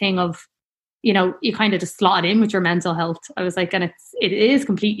 it's this thing of, you kind of just slot it in with your mental health. I was like, and it is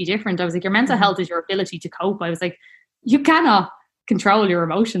completely different. I was like, your mental health is your ability to cope. I was like, you cannot control your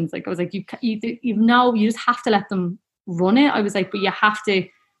emotions. Like, I was like, you just have to let them run it. I was like, but you have to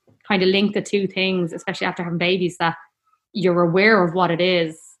kind of link the 2 things, especially after having babies, that you're aware of what it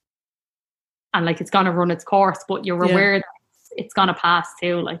is and like it's gonna run its course, but you're aware that it's gonna pass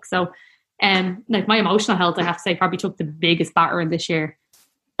too. Like, so like my emotional health, I have to say, probably took the biggest battering this year,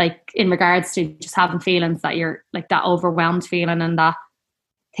 like in regards to just having feelings that you're like that overwhelmed feeling and that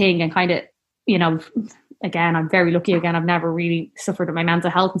thing, and kind of, again, I'm very lucky. Again, I've never really suffered with my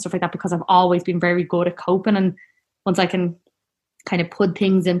mental health and stuff like that because I've always been very good at coping. And once I can kind of put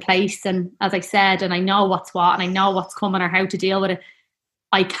things in place, and as I said, and I know what's what, and I know what's coming or how to deal with it,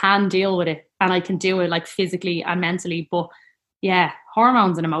 I can deal with it, and I can do it like physically and mentally. But yeah,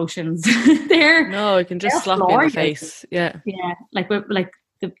 hormones and emotions, it can just slap you in the face. Yeah, like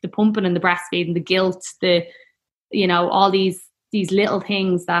the pumping and the breastfeeding, the guilt, all these little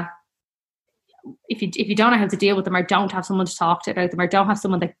things that, if you don't know how to deal with them, or don't have someone to talk to about them, or don't have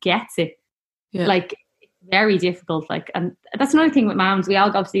someone that gets it, like, it's very difficult. Like, and that's another thing with moms. We all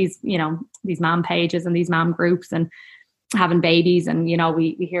go to these, these mom pages and these mom groups and having babies, and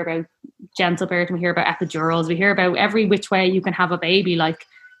we hear about gentle birth, and we hear about epidurals, we hear about every which way you can have a baby, like,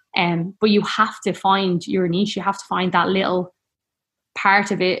 but you have to find your niche. You have to find that little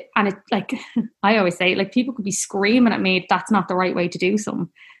part of it. And it, like I always say, like, people could be screaming at me, that's not the right way to do something.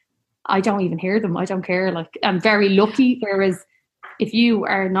 I don't even hear them. I don't care. Like, I'm very lucky. Whereas if you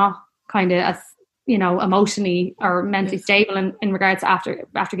are not kind of as, you know, emotionally or mentally stable in regards to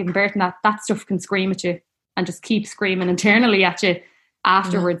after giving birth, and that stuff can scream at you and just keep screaming internally at you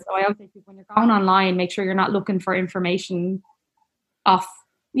afterwards. So I always say when you're going online, make sure you're not looking for information off,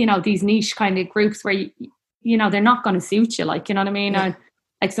 you know, these niche kind of groups where you know, they're not going to suit you. Like, you know what I mean? Or,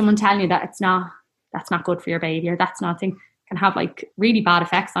 like someone telling you that that's not good for your baby, or that's not thing, can have like really bad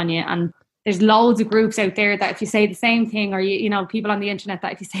effects on you. And there's loads of groups out there that if you say the same thing, or you know, people on the internet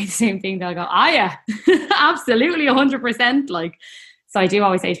that if you say the same thing, they'll go, yeah, absolutely 100%. Like, so I do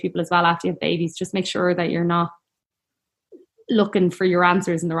always say to people as well, after you have babies, just make sure that you're not looking for your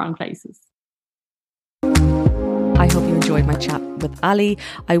answers in the wrong places. I hope you enjoyed my chat with Ali.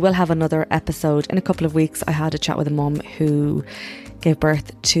 I will have another episode in a couple of weeks. I had a chat with a mum who gave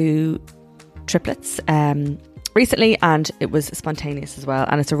birth to triplets recently, and it was spontaneous as well,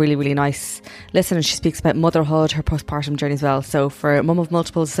 and it's a really, really nice listen, and she speaks about motherhood, her postpartum journey as well. So for a mum of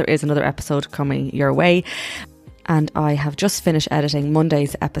multiples, there is another episode coming your way. And I have just finished editing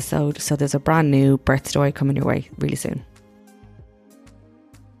Monday's episode, so there's a brand new birth story coming your way really soon.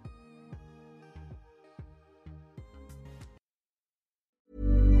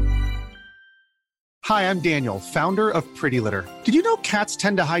 Hi, I'm Daniel, founder of Pretty Litter. Did you know cats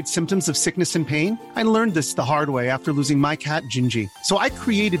tend to hide symptoms of sickness and pain? I learned this the hard way after losing my cat, Gingy. So I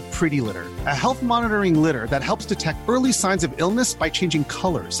created Pretty Litter, a health monitoring litter that helps detect early signs of illness by changing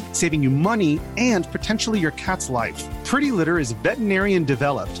colors, saving you money and potentially your cat's life. Pretty Litter is veterinarian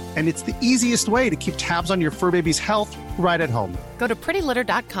developed, and it's the easiest way to keep tabs on your fur baby's health right at home. Go to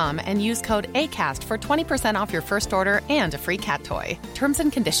prettylitter.com and use code ACAST for 20% off your first order and a free cat toy. Terms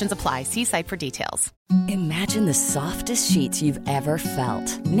and conditions apply. See site for details. Imagine the softest sheets you've ever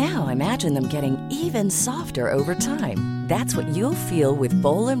felt. Now imagine them getting even softer over time. That's what you'll feel with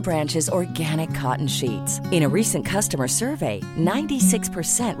Boll & Branch's organic cotton sheets. In a recent customer survey,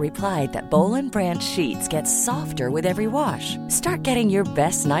 96% replied that Boll & Branch sheets get softer with every wash. Start getting your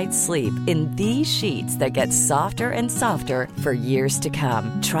best night's sleep in these sheets that get softer and softer for years to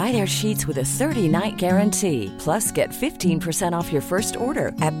come. Try their sheets with a 30-night guarantee. Plus, get 15% off your first order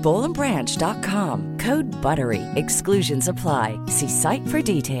at bollandbranch.com. Code BUTTERY. Exclusions apply. See site for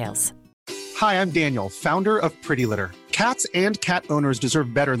details. Hi, I'm Daniel, founder of Pretty Litter. Cats and cat owners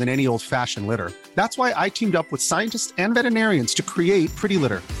deserve better than any old-fashioned litter. That's why I teamed up with scientists and veterinarians to create Pretty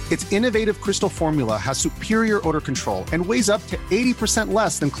Litter. Its innovative crystal formula has superior odor control and weighs up to 80%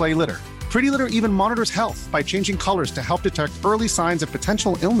 less than clay litter. Pretty Litter even monitors health by changing colors to help detect early signs of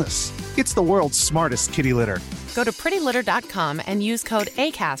potential illness. It's the world's smartest kitty litter. Go to prettylitter.com and use code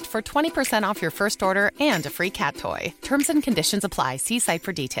ACAST for 20% off your first order and a free cat toy. Terms and conditions apply. See site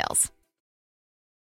for details.